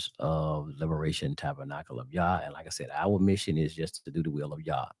founders of Liberation Tabernacle of YAH. And like I said, our mission is just to do the will of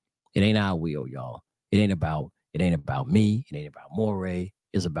YAH. It ain't our will, y'all. It ain't about me. It ain't about Moray.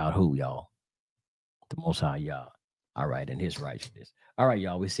 It's about who, y'all? The Most High YAH. All right, and his righteousness. All right,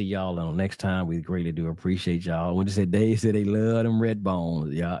 y'all. We see y'all on next time. We greatly do appreciate y'all. When they said they love them red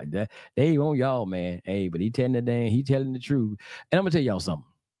bones, y'all. They want y'all, man. Hey, but he telling the truth. And I'm gonna tell y'all something.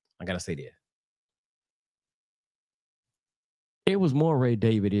 I gotta say that. It was Moray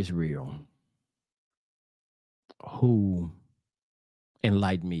David Israel who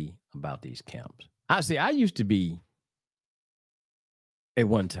enlightened me about these camps. I used to be at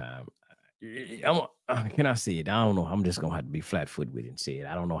one time. Can I say it? I don't know. I'm just gonna have to be flat-footed with it and say it.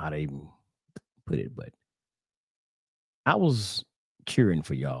 I don't know how to even put it, but I was cheering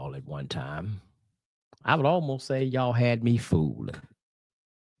for y'all at one time. I would almost say y'all had me fooled.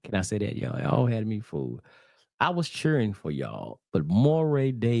 Can I say that? Y'all had me fooled. I was cheering for y'all, but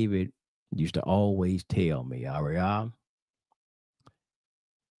Moray David used to always tell me, Ariel,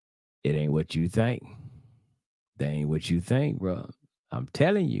 it ain't what you think. That ain't what you think, bro. I'm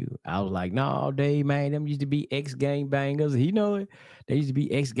telling you. I was like, no, Dave, man, them used to be ex-gangbangers. He know it. They used to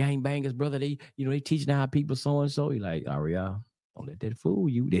be ex-gangbangers, brother. They teaching how people so-and-so. He like, Ariel, don't let that fool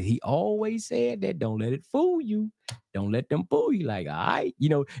you. That he always said that. Don't let it fool you. Don't let them fool you. Like, all right.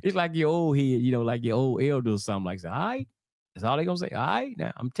 It's like your old head, like your old elder or something like that. All right. That's all they gonna say. All right,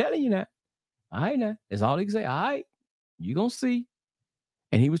 now. I'm telling you now. All right, now. That's all they can say. All right. You gonna see.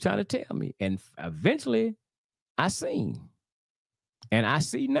 And he was trying to tell me. And eventually, I seen. And I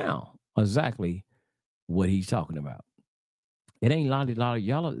see now exactly what he's talking about. It ain't a lot of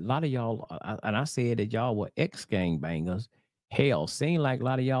y'all, and I said that y'all were ex-gangbangers. Hell, seem like a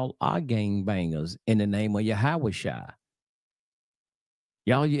lot of y'all are gangbangers in the name of Yahweh Shai.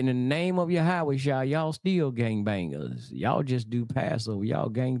 Y'all, in the name of YAH, y'all still gangbangers. Y'all just do Passover. Y'all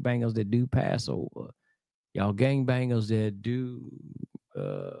gangbangers that do Passover. Y'all gangbangers that do,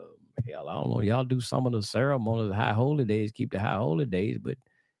 uh, hell, I don't know. Y'all do some of the ceremonies, the high holy days, keep the high holy days, but,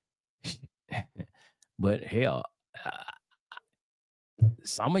 but hell,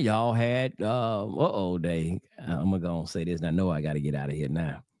 some of y'all had, day. I'm going to go and say this, and I know I got to get out of here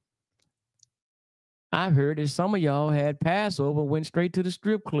now. I heard that some of y'all had Passover, went straight to the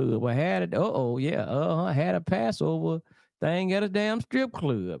strip club, or had it. Had a Passover thing at a damn strip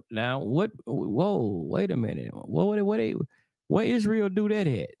club. Now, what? Whoa, wait a minute. What Israel do that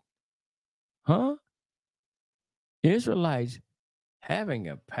at? Huh? Israelites having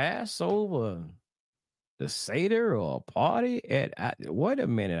a Passover, the Seder or a party at wait a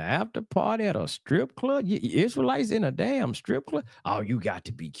minute, after party at a strip club? Israelites in a damn strip club? Oh, you got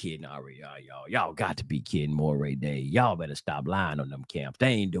to be kidding, y'all. Y'all got to be kidding, Moray Day. Y'all better stop lying on them camps. They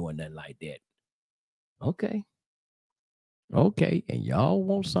ain't doing nothing like that. Okay. Okay. And y'all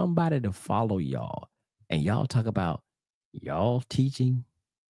want somebody to follow y'all. And y'all talk about y'all teaching,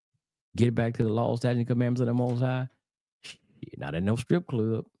 get back to the law, statutes, and commandments of the Most High. You're not in no strip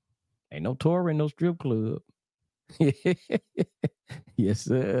club. Ain't no Torah in no strip club. Yes,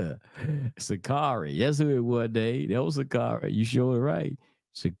 sir. Sakari. That's who it was, Dave. That was Sakari. You sure right.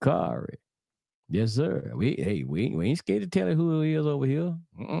 Sakari. Yes, sir. We ain't scared to tell it who it is over here.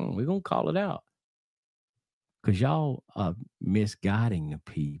 We're gonna call it out. Cause y'all are misguiding the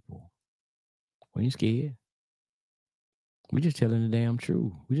people. We ain't scared. We just telling the damn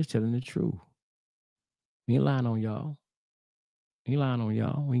truth. We just telling the truth. We ain't lying on y'all. We ain't lying on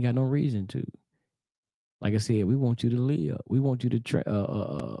y'all. We ain't got no reason to. Like I said, we want you to live. We want you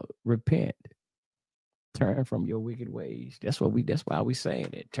to repent. Turn from your wicked ways. That's why we saying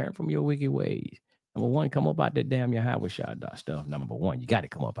it. Turn from your wicked ways. Number one, come up out that damn Yahweh stuff. Number one, you got to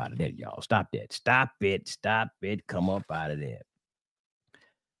come up out of that, y'all. Stop that. Stop it. Come up out of that.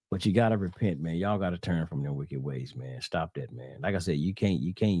 But you got to repent, man. Y'all got to turn from your wicked ways, man. Stop that, man. Like I said, you can't,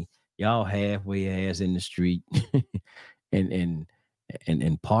 y'all halfway ass in the street and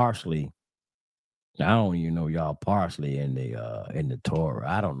partially. I don't even know y'all partially in the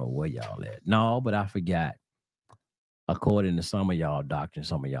Torah. I don't know where y'all at. No, but I forgot. According to some of y'all doctrine,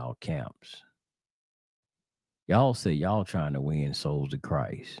 some of y'all camps, y'all say y'all trying to win souls to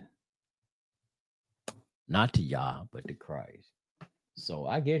Christ. Not to Yah, but to Christ. So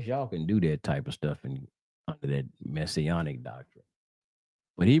I guess y'all can do that type of stuff under that messianic doctrine.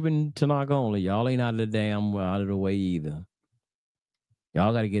 But even Tanakh only, y'all ain't out of the way either.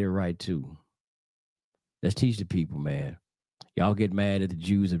 Y'all got to get it right too. Let's teach the people, man. Y'all get mad at the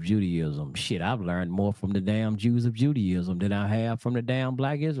Jews of Judaism. Shit, I've learned more from the damn Jews of Judaism than I have from the damn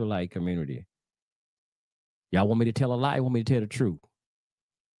Black Israelite community. Y'all want me to tell a lie? Want me to tell the truth?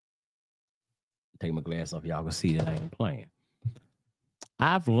 Take my glass off. Y'all can see that I ain't playing.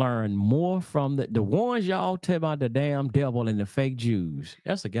 I've learned more from the ones y'all tell about the damn devil and the fake Jews.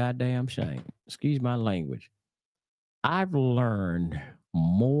 That's a goddamn shame. Excuse my language. I've learned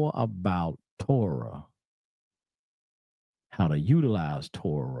more about Torah, how to utilize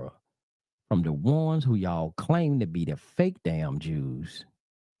Torah, from the ones who y'all claim to be the fake damn Jews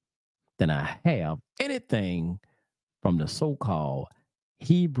than I have anything from the so-called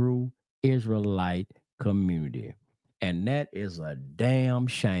Hebrew Israelite community. And that is a damn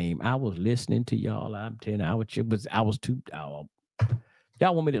shame. I was listening to y'all. I'm telling you, I was too. Y'all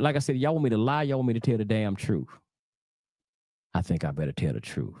want me to, like I said, y'all want me to lie? Y'all want me to tell the damn truth? I think I better tell the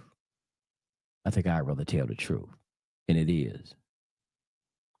truth. I think I'd rather tell the truth. And it is.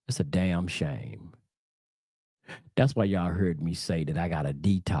 It's a damn shame. That's why y'all heard me say that I got a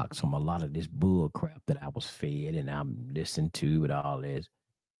detox from a lot of this bull crap that I was fed and I'm listening to and all this.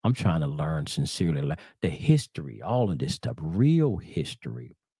 I'm trying to learn sincerely, like the history, all of this stuff, real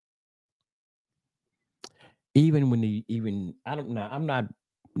history. Even when I'm not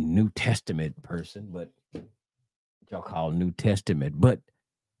New Testament person, but y'all call New Testament. But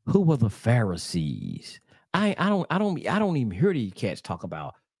who were the Pharisees? I don't even hear these cats talk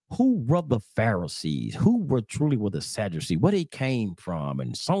about who were the Pharisees, who were the Sadducees, where they came from,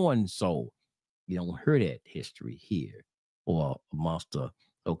 and so and so. You don't hear that history here or amongst the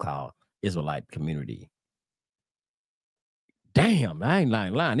so-called Israelite community. Damn, I ain't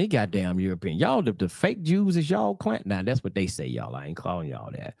lying. They goddamn European. Y'all, the fake Jews is y'all claim. Now, that's what they say, y'all. I ain't calling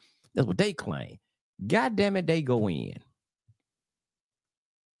y'all that. That's what they claim. God damn it, they go in.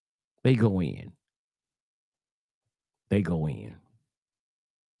 They go in. They go in.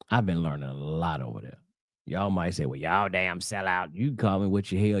 I've been learning a lot over there. Y'all might say, well, y'all damn sellout. You call me what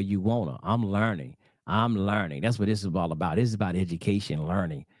the hell you want to. I'm learning. I'm learning. That's what this is all about. This is about education,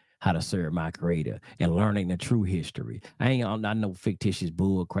 learning how to serve my creator and learning the true history. I ain't not no fictitious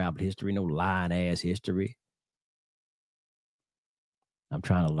bull crap history, no lying ass history. I'm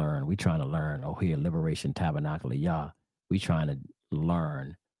trying to learn. We trying to learn. Oh, here, Liberation Tabernacle of YAH. We trying to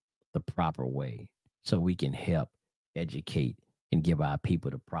learn the proper way so we can help educate and give our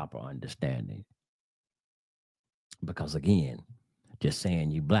people the proper understanding. Because again, just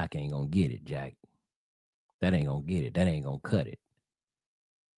saying you black ain't gonna get it, Jack. That ain't gonna get it. That ain't gonna cut it.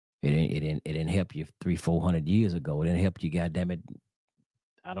 It didn't help you 300-400 years ago. It didn't help you, goddamn it.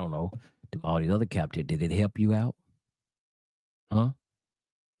 I don't know. Do all these other captives, did it help you out? Huh?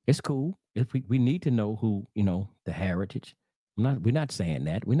 It's cool. If we need to know who, the heritage. We're not saying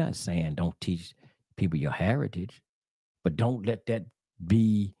that. We're not saying don't teach people your heritage, but don't let that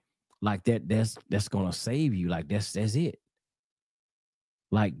be like that. That's gonna save you. Like that's it.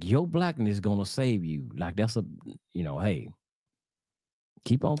 Like your blackness is gonna save you. Like that's a, hey,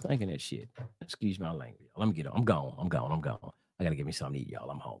 keep on thinking that shit. Excuse my language. Let me get on. I'm gone. I gotta get me something to eat, y'all.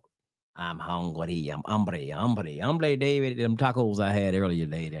 I'm hungry. I'm hungry. I'm hambre. David, them tacos I had earlier,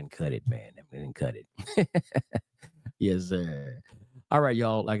 they didn't cut it, man. They didn't cut it. Yes, sir. All right,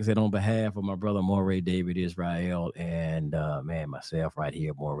 y'all. Like I said, on behalf of my brother Moray David Israel and man, myself right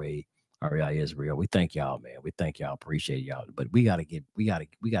here, Moray Ariel Israel, we thank y'all, man. We thank y'all, appreciate y'all. But we gotta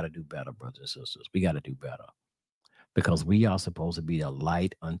do better, brothers and sisters. We gotta do better. Because we are supposed to be the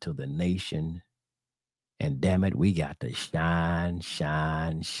light unto the nation. And damn it, we got to shine,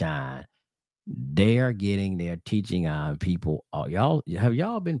 shine, shine. They're teaching our people. Have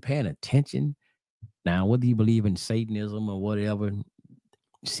y'all been paying attention? Now, whether you believe in Satanism or whatever,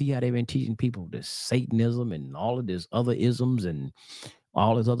 see how they've been teaching people this Satanism and all of this other isms and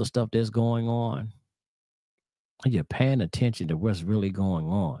all this other stuff that's going on. You're paying attention to what's really going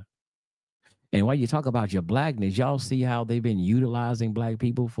on. And while you talk about your blackness, y'all see how they've been utilizing black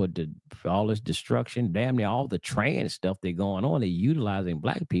people for all this destruction. Damn near all the trans stuff they're going on. They're utilizing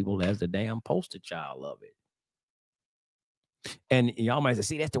black people as the damn poster child of it. And y'all might say,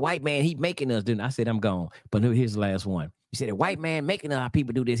 see, that's the white man. He making us do it. I said, I'm gone. But here's the last one. You said, the white man making our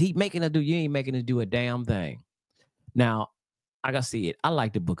people do this. He making us do, you ain't making us do a damn thing. Now, I gotta see it. I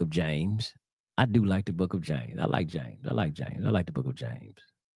like the book of James. I do like the book of James. I like James. I like the book of James,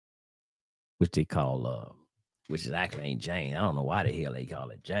 which they call, which is actually ain't James. I don't know why the hell they call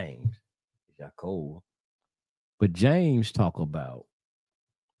it James. It's got cold. But James talk about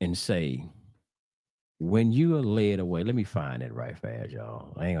and say, when you are led away, let me find it right fast,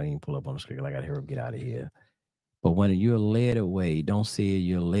 y'all. I ain't gonna even pull up on the screen. I gotta hear him get out of here. But when you're led away, don't say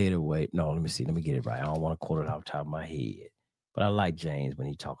you're led away. No, let me see. Let me get it right. I don't want to quote it off the top of my head. But I like James when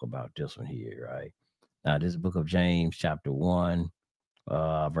he talk about this one here, right? Now, this book of James, chapter 1,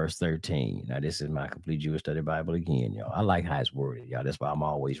 verse 13. Now, this is my complete Jewish study Bible again, y'all. I like how it's worded, y'all. That's why I'm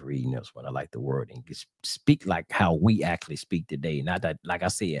always reading this one. I like the wording. Speak like how we actually speak today. Not that, like I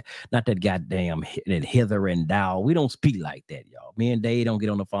said, not that goddamn that hither and thou. We don't speak like that, y'all. Me and Dave don't get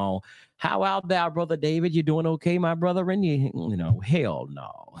on the phone. How out thou, brother David? You doing okay, my brother? And hell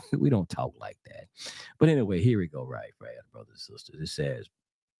no. We don't talk like that. But anyway, here we go, right, brothers and sisters. It says,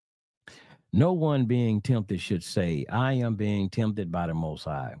 no one being tempted should say, I am being tempted by the Most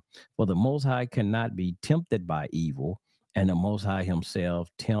High. For the Most High cannot be tempted by evil, and the Most High himself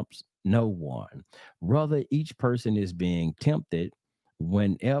tempts no one. Rather, each person is being tempted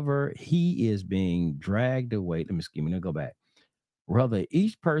whenever he is being dragged away. Let me go back. Rather,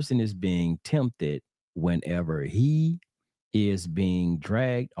 each person is being tempted whenever he is being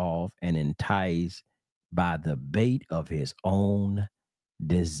dragged off and enticed by the bait of his own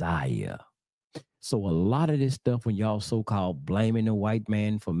desire. So a lot of this stuff, when y'all so-called blaming the white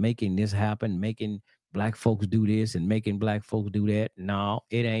man for making this happen, making black folks do this and making black folks do that, no,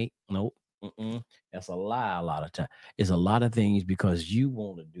 it ain't. Nope. That's a lie a lot of time. It's a lot of things because you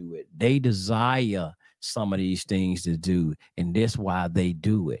want to do it. They desire some of these things to do, and that's why they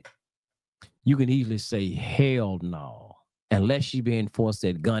do it. You can easily say, hell no. Unless you're being forced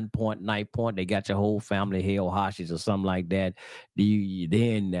at gunpoint, knife point, they got your whole family held hostage or something like that.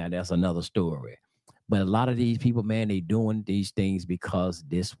 Then now that's another story. But a lot of these people, man, they doing these things because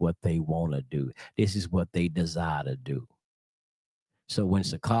this is what they want to do. This is what they desire to do. So when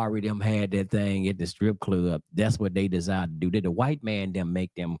Sakari them had that thing at the strip club, that's what they desire to do. Did the white man them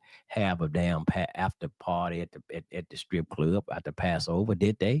make them have a damn after party at the strip club after Passover?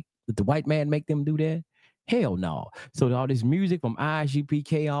 Did they? Did the white man make them do that? Hell no. So all this music from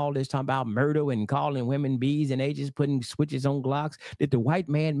IGPK, all this talking about murder and calling women B's and H's, putting switches on Glocks. Did the white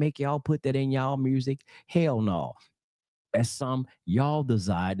man make y'all put that in y'all music? Hell no. That's some y'all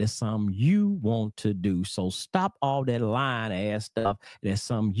desire. That's some you want to do. So stop all that lying ass stuff. That's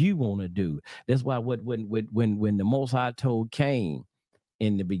some you want to do. That's why when the Most High told Cain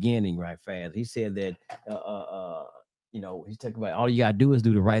in the beginning, right fast, he said that he's talking about all you gotta do is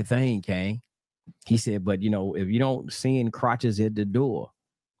do the right thing, Cain. He said, but if you don't, sin crotches at the door.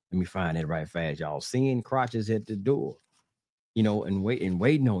 Let me find it right fast, y'all. Sin crotches at the door. And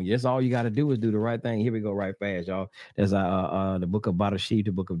waiting on you. That's all you got to do is do the right thing. Here we go, right fast, y'all. There's the book of Barashit,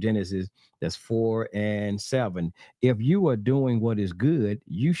 the book of Genesis. That's 4 and 7. If you are doing what is good,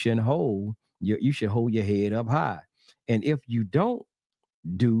 you should hold your head up high. And if you don't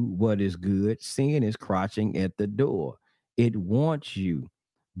do what is good, sin is crouching at the door. It wants you,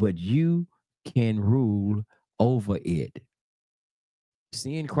 but you can rule over it.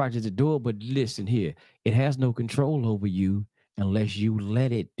 Sin crouches at the door, but listen here, it has no control over you unless you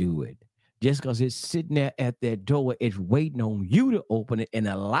let it do it. Just because it's sitting there at that door, it's waiting on you to open it and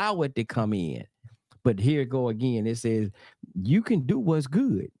allow it to come in. But here it go again. It says, you can do what's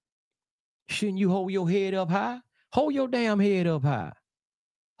good. Shouldn't you hold your head up high? Hold your damn head up high.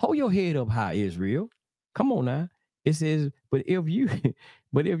 Hold your head up high, Israel. Come on now. It says, but if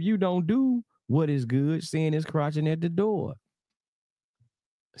you don't do what is good, sin is crouching at the door.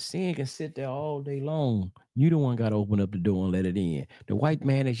 Sin can sit there all day long. You the one got to open up the door and let it in. The white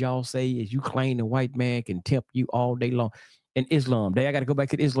man, as y'all say, as you claim the white man can tempt you all day long. In Islam, I got to go back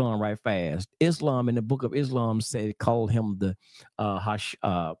to Islam right fast. Islam, in the book of Islam, said called him the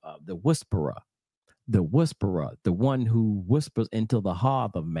whisperer, the one who whispers into the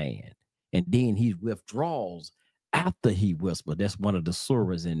heart of man, and then he withdraws after he whispers. That's one of the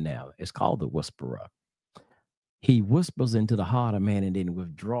surahs in there. It's called the whisperer. He whispers into the heart of man and then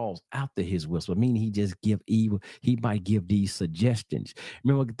withdraws after his whisper, meaning he just give evil. He might give these suggestions.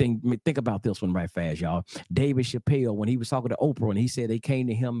 Remember, think about this one right fast, y'all. David Chappelle, when he was talking to Oprah and he said they came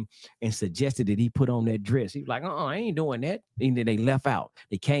to him and suggested that he put on that dress. He was like, I ain't doing that. And then they left out.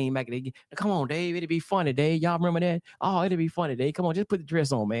 They came back. Come on, Dave, it'd be funny, Dave. Y'all remember that? Oh, it'd be funny, Dave. Come on, just put the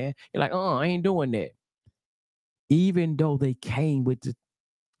dress on, man. You're like, I ain't doing that. Even though they came with the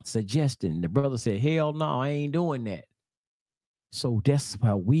suggestion, the brother said, hell no, I ain't doing that. So that's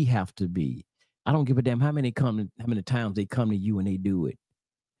how we have to be. I don't give a damn how many times they come to you and they do it.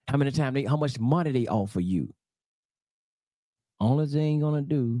 How much money they offer you. Only thing gonna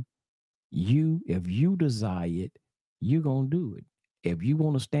do, if you desire it, you gonna do it. If you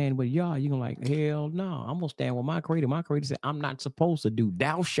want to stand with y'all, you're gonna like, hell no, I'm gonna stand with my creator. My creator said, I'm not supposed to do,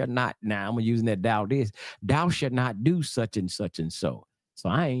 thou shalt not. Now I'm using that thou shalt not do such and such and so. So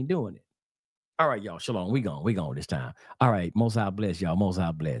I ain't doing it. All right, y'all. Shalom. We gone this time. All right. Most High bless y'all. Most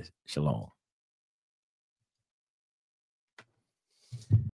High bless. Shalom.